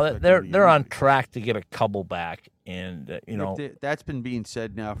I'm not. Well, expecting to get they're on anybody. track to get a couple back, and That's been being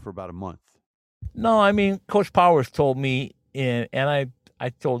said now for about a month. No, I mean Coach Powers told me, and I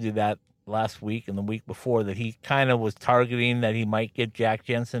told you that last week and the week before that he kind of was targeting that he might get Jack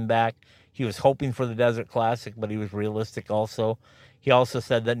Jensen back. He was hoping for the Desert Classic, but he was realistic also. He also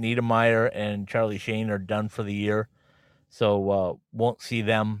said that Niedermeyer and Charlie Shane are done for the year, so won't see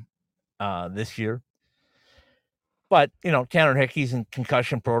them this year. But, Tanner Hickey's in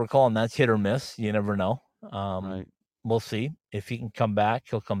concussion protocol, and that's hit or miss. You never know. Right. We'll see. If he can come back,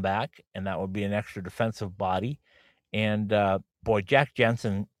 he'll come back, and that would be an extra defensive body. And, boy, Jack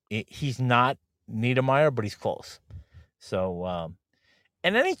Jensen, he's not Niedermeyer, but he's close. So,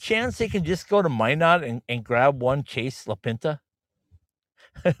 and any chance they can just go to Minot and grab one Chase LaPinta?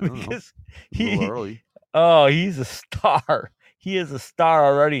 Because A little early. Oh, he's a star. He is a star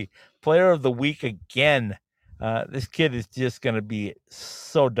already. Player of the week again. This kid is just going to be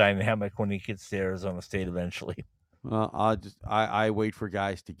so dynamic when he gets to Arizona State eventually. Well, I wait for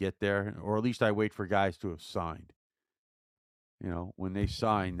guys to get there, or at least I wait for guys to have signed. When they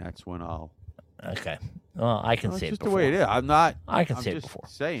sign, that's when I'll. Okay. Well, I can say it just before. the way it is. I'm not. I can I'm say it just before.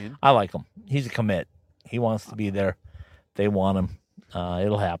 Saying. I like him. He's a commit. He wants to be there. They want him.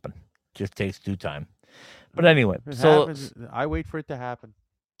 It'll happen. Just takes due time. But anyway, If it so happens, I wait for it to happen.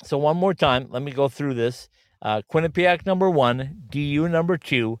 So one more time, let me go through this. Quinnipiac number 1, DU number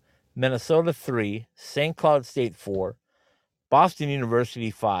 2, Minnesota 3, St. Cloud State 4, Boston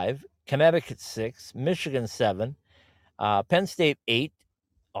University 5, Connecticut 6, Michigan 7, Penn State 8,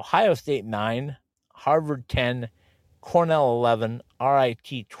 Ohio State 9, Harvard 10, Cornell 11,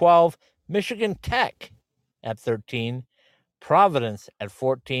 RIT 12, Michigan Tech at 13, Providence at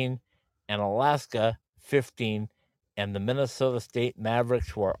 14, and Alaska 15, and the Minnesota State Mavericks,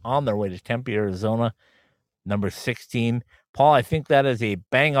 who are on their way to Tempe, Arizona, number 16. Paul, I think that is a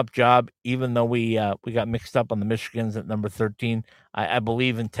bang-up job, even though we got mixed up on the Michigans at number 13. I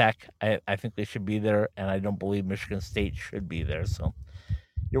believe in Tech. I think they should be there, and I don't believe Michigan State should be there. So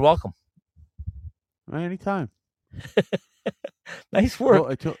you're welcome. Anytime. Nice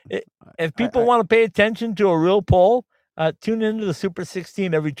work. Well, If people want to pay attention to a real poll, tune into the Super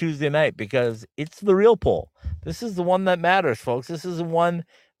 16 every Tuesday night because it's the real poll. This is the one that matters, folks. This is the one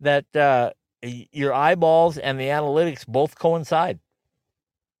that your eyeballs and the analytics both coincide.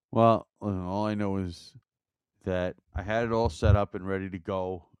 Well, all I know is that I had it all set up and ready to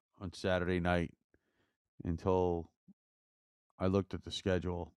go on Saturday night until I looked at the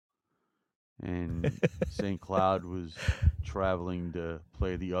schedule and St. Cloud was traveling to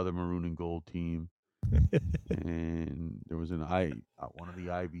play the other maroon and gold team. And there was one of the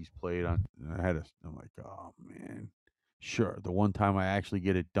Ivies played on. I'm like, oh man, sure. The one time I actually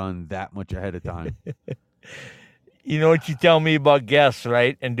get it done that much ahead of time. You know what you tell me about guests,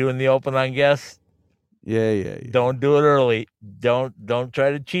 right? And doing the open on guests. Yeah. Don't do it early. Don't try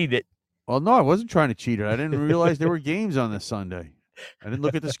to cheat it. Well, no, I wasn't trying to cheat it. I didn't realize there were games on this Sunday. I didn't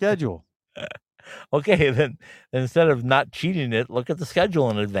look at the schedule. Okay, then instead of not cheating it, look at the schedule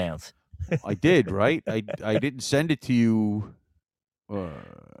in advance. I did, right? I didn't send it to you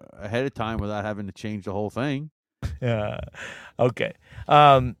ahead of time without having to change the whole thing. Yeah. Okay.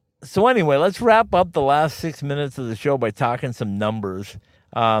 So anyway, let's wrap up the last 6 minutes of the show by talking some numbers.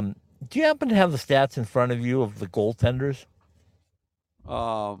 Do you happen to have the stats in front of you of the goaltenders?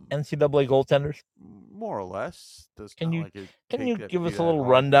 NCAA goaltenders? More or less. Can you give us a little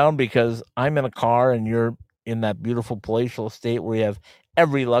rundown? Because I'm in a car and you're in that beautiful palatial estate where you have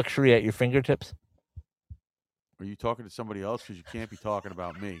every luxury at your fingertips. Are you talking to somebody else? Because you can't be talking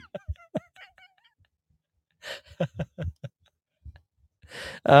about me.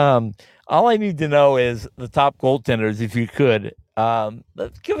 All I need to know is the top goaltenders, if you could.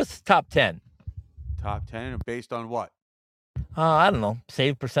 Let's give us the top 10. Top 10 based on what? I don't know.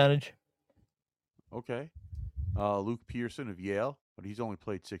 Save percentage. Okay. Luke Pearson of Yale, but he's only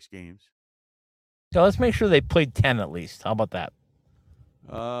played 6 games. So let's make sure they played 10 at least. How about that?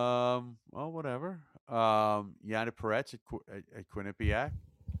 Well, whatever. Yanni Peretz at Quinnipiac.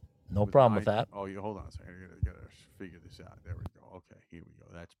 No problem with that. Oh, hold on a second. I gotta figure this out. There we go. Okay, here we go.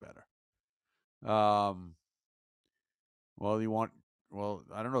 That's better. I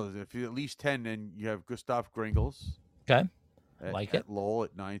don't know. If you at least 10, then you have Gustav Gringles. Okay. At Lowell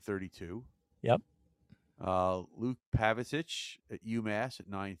at 932. Yep. Luke Pavicic at UMass at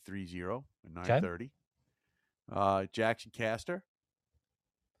 930 and 930. Okay. Jackson Castor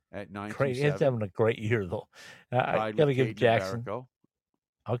at 927. Great. He's having a great year, though. I got to give Jackson.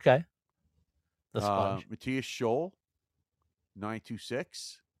 Okay. The sponge. Matthias Scholl,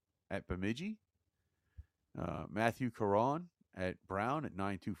 926 at Bemidji. Matthew Caron at Brown at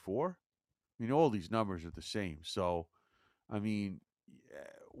 924. I mean, all these numbers are the same. So, I mean,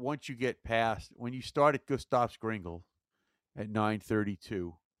 once you get past, when you start at Gustav Gringle at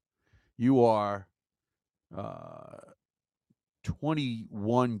 932, you are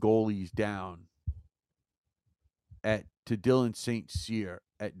 21 goalies down to Dylan St. Cyr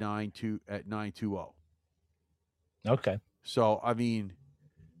at 920. Okay. So, I mean,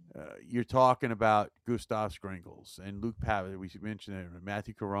 you're talking about Gustav Gringles and Luke Pavitt. We mentioned it.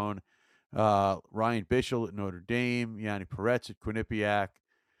 Matthew Caron, Ryan Bischel at Notre Dame, Yanni Peretz at Quinnipiac,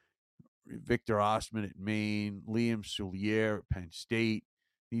 Victor Ostman at Maine, Liam Soulier at Penn State.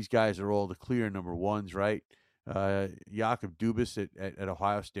 These guys are all the clear number ones, right? Jakob Dubas at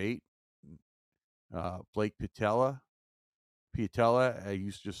Ohio State. Blake Pietela, I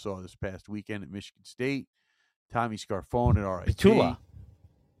just saw this past weekend at Michigan State. Tommy Scarfone at RIT.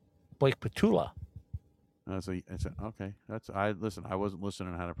 Blake Petula. Okay. I wasn't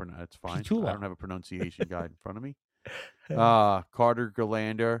listening how to pronounce. That's fine. Petula. I don't have a pronunciation guide in front of me. Carter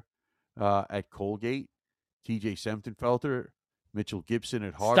Gerlander at Colgate. TJ Semptenfelter, Mitchell Gibson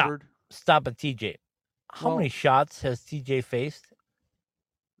at Harvard. Stop at TJ. How many shots has TJ faced?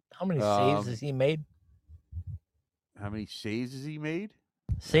 How many saves has he made? How many saves has he made?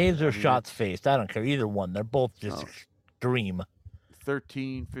 Saves or shots faced? I don't care. Either one. They're both just extreme.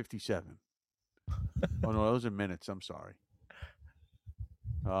 1357. Oh no, those are minutes. I'm sorry.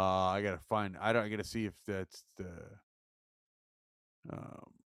 I gotta see if that's the.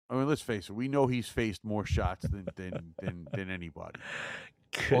 I mean, let's face it. We know he's faced more shots than anybody.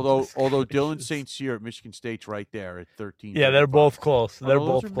 Although Dylan St. Cyr at Michigan State's right there at 13. Yeah, they're both close. They're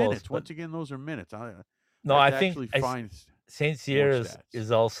both close. Minutes. Once again, those are minutes. I think St. Cyr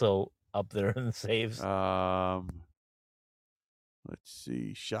is also up there in the saves. Let's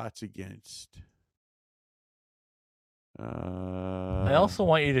see. Shots against. I also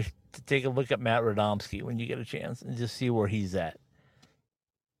want you to take a look at Matt Radomski when you get a chance and just see where he's at.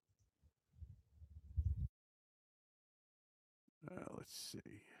 Let's see.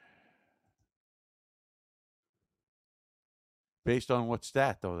 Based on what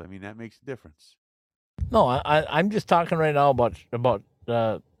stat, though? I mean, that makes a difference. No, I'm just talking right now about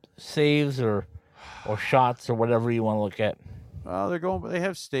saves or shots or whatever you want to look at. They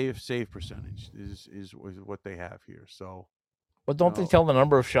have save percentage is what they have here. So, but don't they tell the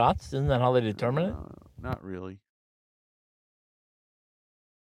number of shots? Isn't that how they determine it? Not really.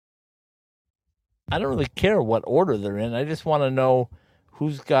 I don't really care what order they're in. I just want to know or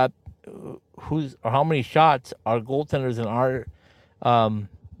how many shots our goaltenders in our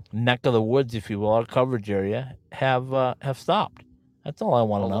neck of the woods, if you will, our coverage area have stopped. That's all I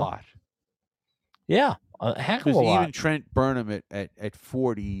want to know. A lot. Yeah, a heck of a lot. Even Trent Burnham at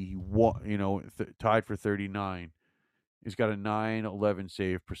 40, tied for 39, has got a 911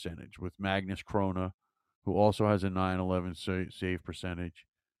 save percentage with Magnus Krona, who also has a 911 save percentage.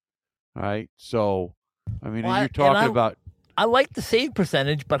 All right, so I mean, you're talking about I like the save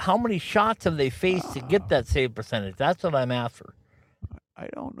percentage, but how many shots have they faced to get that save percentage? That's what I'm after. I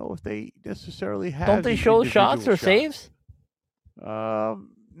don't know if they necessarily have. Don't they show shots or saves?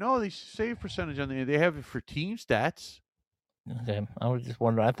 No, they save percentage on the. They have it for team stats. Okay, I was just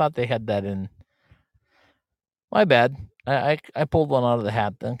wondering. I thought they had that in. My bad. I pulled one out of the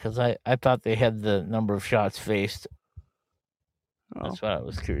hat then because I thought they had the number of shots faced. Oh. That's what I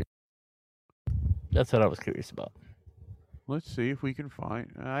was curious. That's what I was curious about. Let's see if we can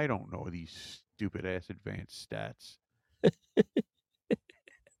find. I don't know these stupid ass advanced stats.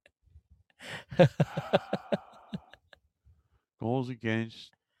 Goals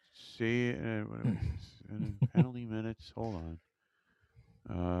against, say, penalty minutes. Hold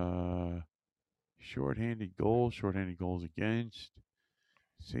on. Shorthanded goals against,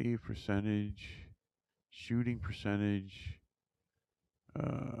 save percentage, shooting percentage.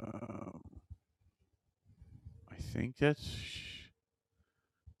 I think that's.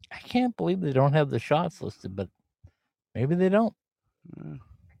 I can't believe they don't have the shots listed, but maybe they don't.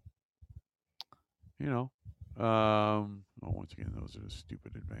 Once again, those are the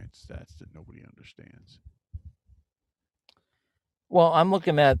stupid advanced stats that nobody understands. Well, I'm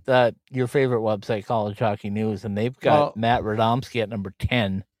looking at your favorite website, College Hockey News, and they've got Matt Radomski at number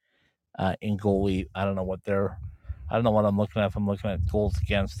 10 in goalie. I don't know what I'm looking at. If I'm looking at goals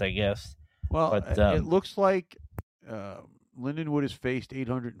against, I guess. Well, but, it looks like Lindenwood has faced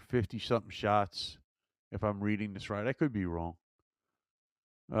 850-something shots, if I'm reading this right. I could be wrong.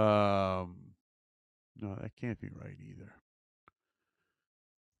 No, that can't be right either.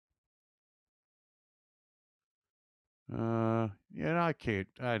 I can't.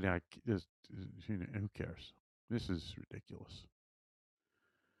 Who cares? This is ridiculous.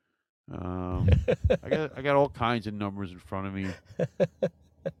 I got all kinds of numbers in front of me.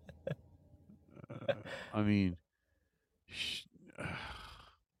 I mean,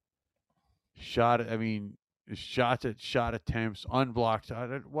 shot attempts, unblocked.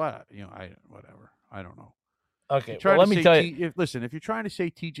 Whatever. I don't know. Okay, well, let me tell you. Listen, if you're trying to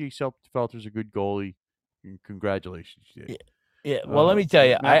say TJ Felter's a good goalie, congratulations. Yeah. Well, let me tell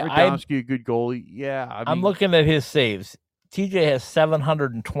you. Matt Radomski, a good goalie. Yeah. I'm looking at his saves. TJ has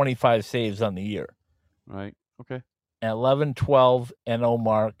 725 saves on the year. Right. Okay. 11, 12, NO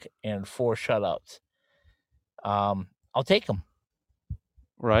mark, and 4 shutouts. I'll take him.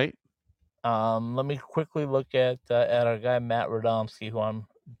 Right. Let me quickly look at our guy Matt Radomski, who I'm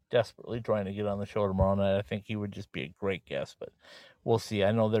desperately trying to get on the show tomorrow night. I think he would just be a great guest, but we'll see.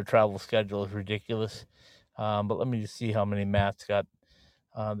 I know their travel schedule is ridiculous, but let me just see how many Matt's got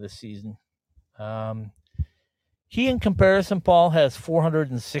this season. He, in comparison, Paul, has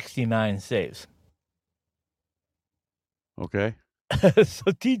 469 saves. Okay.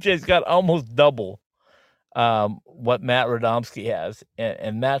 So TJ's got almost double what Matt Radomski has,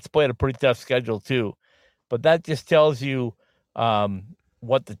 and Matt's played a pretty tough schedule too. But that just tells you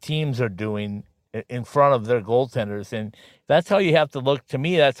what the teams are doing in front of their goaltenders, and that's how you have to look. To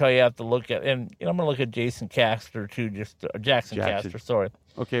me, that's how you have to look at. And I'm going to look at Jason Castor too, Jackson Castor. Sorry.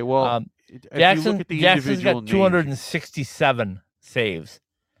 Okay. Well, Jackson's got 267 saves.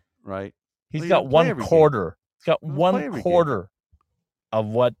 Right. He's got 1/4. He's got 1/4 of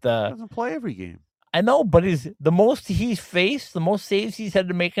what he doesn't play every game. I know, but the most he's faced, the most saves he's had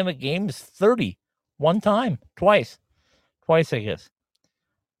to make in a game is 30. Twice, I guess.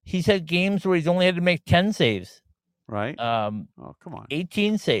 He's had games where he's only had to make 10 saves. Right. Oh, come on.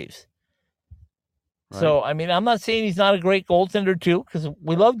 18 saves. Right. So, I mean, I'm not saying he's not a great goaltender too, because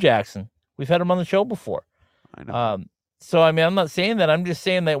we love Jackson. We've had him on the show before. I know. So, I mean, I'm not saying that. I'm just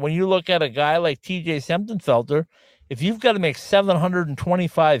saying that when you look at a guy like TJ Semptimphelter, if you've got to make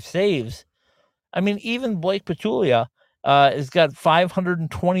 725 saves, I mean, even Blake Petulia has got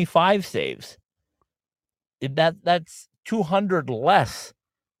 525 saves. That's 200 less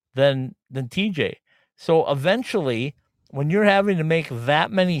than TJ. So eventually, when you're having to make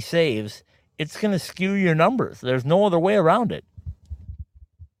that many saves, it's going to skew your numbers. There's no other way around it.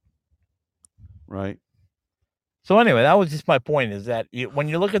 Right. So anyway, that was just my point, is that when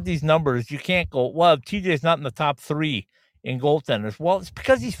you look at these numbers, you can't go, well, TJ's not in the top 3 in goaltenders. Well, it's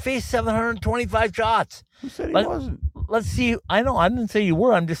because he's faced 725 shots. Who said he wasn't? Let's see. I know I didn't say you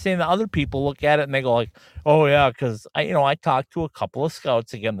were. I'm just saying that other people look at it and they go like, oh yeah, because I talked to a couple of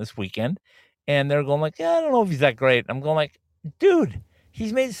scouts again this weekend, and they're going like, yeah, I don't know if he's that great. I'm going like, dude,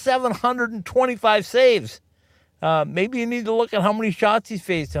 he's made 725 saves. Maybe you need to look at how many shots he's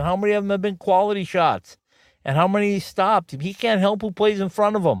faced and how many of them have been quality shots and how many he's stopped. He can't help who plays in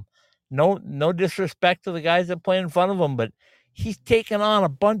front of him. No disrespect to the guys that play in front of him, but he's taken on a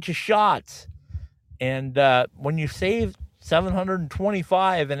bunch of shots. And when you save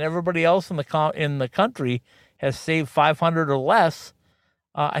 $725, and everybody else in the country has saved $500 or less,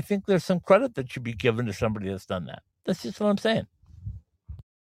 I think there's some credit that should be given to somebody that's done that. That's just what I'm saying.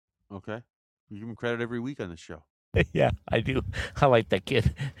 Okay. You give him credit every week on the show. Yeah, I do. I like that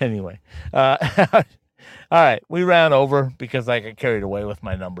kid. Anyway. All right. We ran over because I got carried away with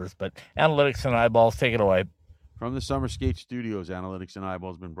my numbers, but Analytics and Eyeballs, take it away. From the Summer Skate Studios, Analytics and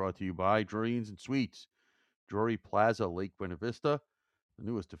Eyeballs has been brought to you by Drury Inns and Suites. Drury Plaza, Lake Buena Vista. The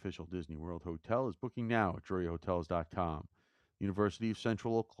newest official Disney World hotel is booking now at druryhotels.com. University of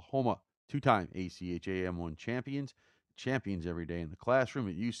Central Oklahoma, two-time ACHA M1 champions. Champions every day in the classroom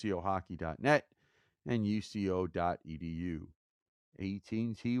at ucohockey.net and uco.edu.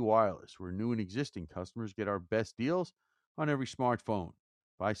 AT&T Wireless, where new and existing customers get our best deals on every smartphone.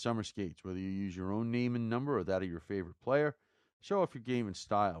 Buy summer skates, whether you use your own name and number or that of your favorite player. Show off your game and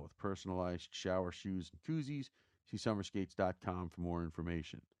style with personalized shower shoes and koozies. See summerskates.com for more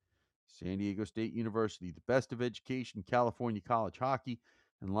information. San Diego State University, the best of education, California college hockey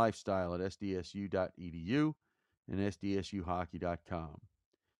and lifestyle at sdsu.edu and sdsuhockey.com.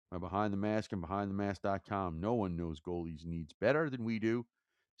 By Behind the Mask and BehindTheMask.com, no one knows goalies' needs better than we do.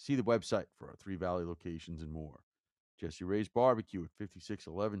 See the website for our Three Valley locations and more. Jesse Ray's Barbecue at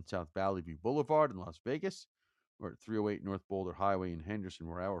 5611 South Valley View Boulevard in Las Vegas, or at 308 North Boulder Highway in Henderson,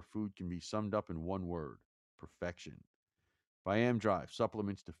 where our food can be summed up in one word: perfection. By M-Drive,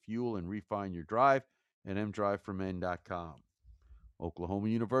 supplements to fuel and refine your drive at mdriveformen.com. Oklahoma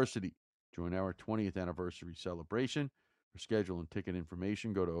University, join our 20th anniversary celebration. For schedule and ticket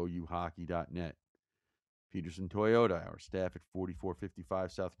information, go to ouhockey.net. Peterson Toyota, our staff at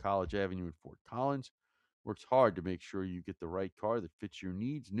 4455 South College Avenue in Fort Collins, works hard to make sure you get the right car that fits your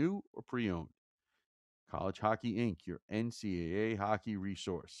needs, new or pre-owned. College Hockey Inc., your NCAA hockey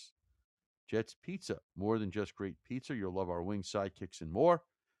resource. Jets Pizza, more than just great pizza. You'll love our wings, sidekicks, and more.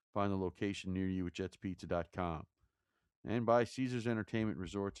 Find the location near you at jetspizza.com. And by Caesars Entertainment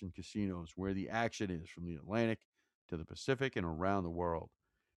Resorts and Casinos, where the action is from the Atlantic to the Pacific and around the world.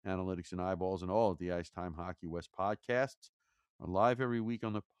 Analytics and Eyeballs and all of the Ice Time Hockey West podcasts are live every week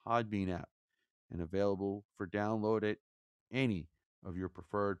on the Podbean app and available for download at any of your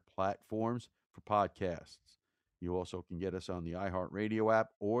preferred platforms for podcasts. You also can get us on the iHeartRadio app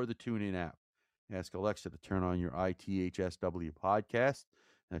or the TuneIn app. Ask Alexa to turn on your ITHSW podcast.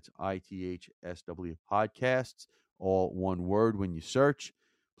 That's ITHSW podcasts, all one word when you search.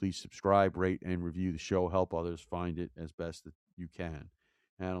 Please subscribe, rate, and review the show. Help others find it as best that you can.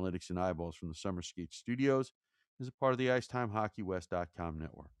 Analytics and Eyeballs from the Summer Skate Studios is a part of the IcetimeHockeyWest.com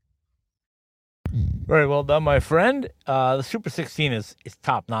network. Very well done, my friend. The Super 16 is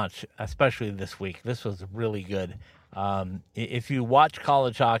top-notch, especially this week. This was really good. If you watch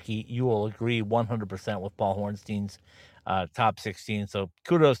college hockey, you will agree 100% with Paul Hornstein's top 16. So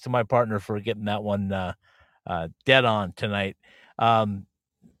kudos to my partner for getting that one dead on tonight.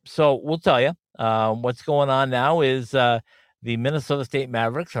 So we'll tell you what's going on now is the Minnesota State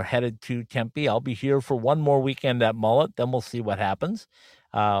Mavericks are headed to Tempe. I'll be here for one more weekend at Mullet. Then we'll see what happens,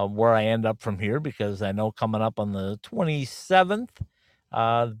 where I end up from here, because I know coming up on the 27th,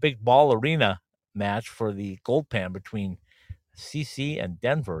 the Big Ball Arena match for the Gold Pan between CC and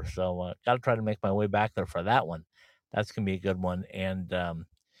Denver. So got to try to make my way back there for that one. That's going to be a good one. And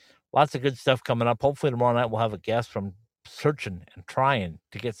lots of good stuff coming up. Hopefully tomorrow night we'll have a guest from searching and trying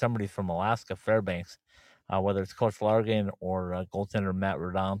to get somebody from Alaska Fairbanks, whether it's Coach Largan or goaltender Matt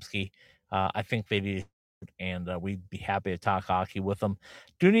Radomski. I think they need, and we'd be happy to talk hockey with them.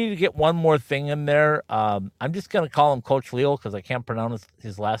 Do need to get one more thing in there. I'm just going to call him Coach Leal because I can't pronounce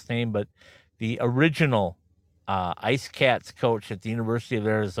his last name, but the original Ice Cats coach at the University of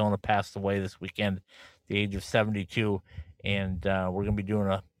Arizona passed away this weekend at the age of 72, and we're going to be doing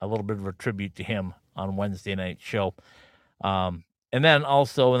a little bit of a tribute to him on Wednesday night show. And then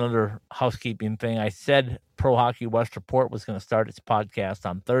also another housekeeping thing. I said Pro Hockey West Report was going to start its podcast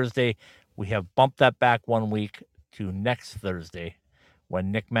on Thursday. We have bumped that back 1 week to next Thursday,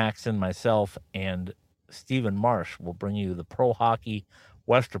 when Nick Maxon, myself, and Stephen Marsh will bring you the Pro Hockey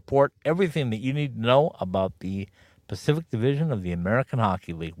West Report, everything that you need to know about the Pacific Division of the American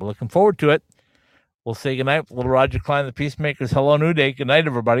Hockey League. We're looking forward to it. We'll say goodnight. Little Roger Klein, the Peacemakers. Hello, New Day. Good night,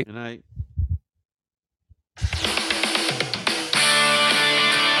 everybody. Good night.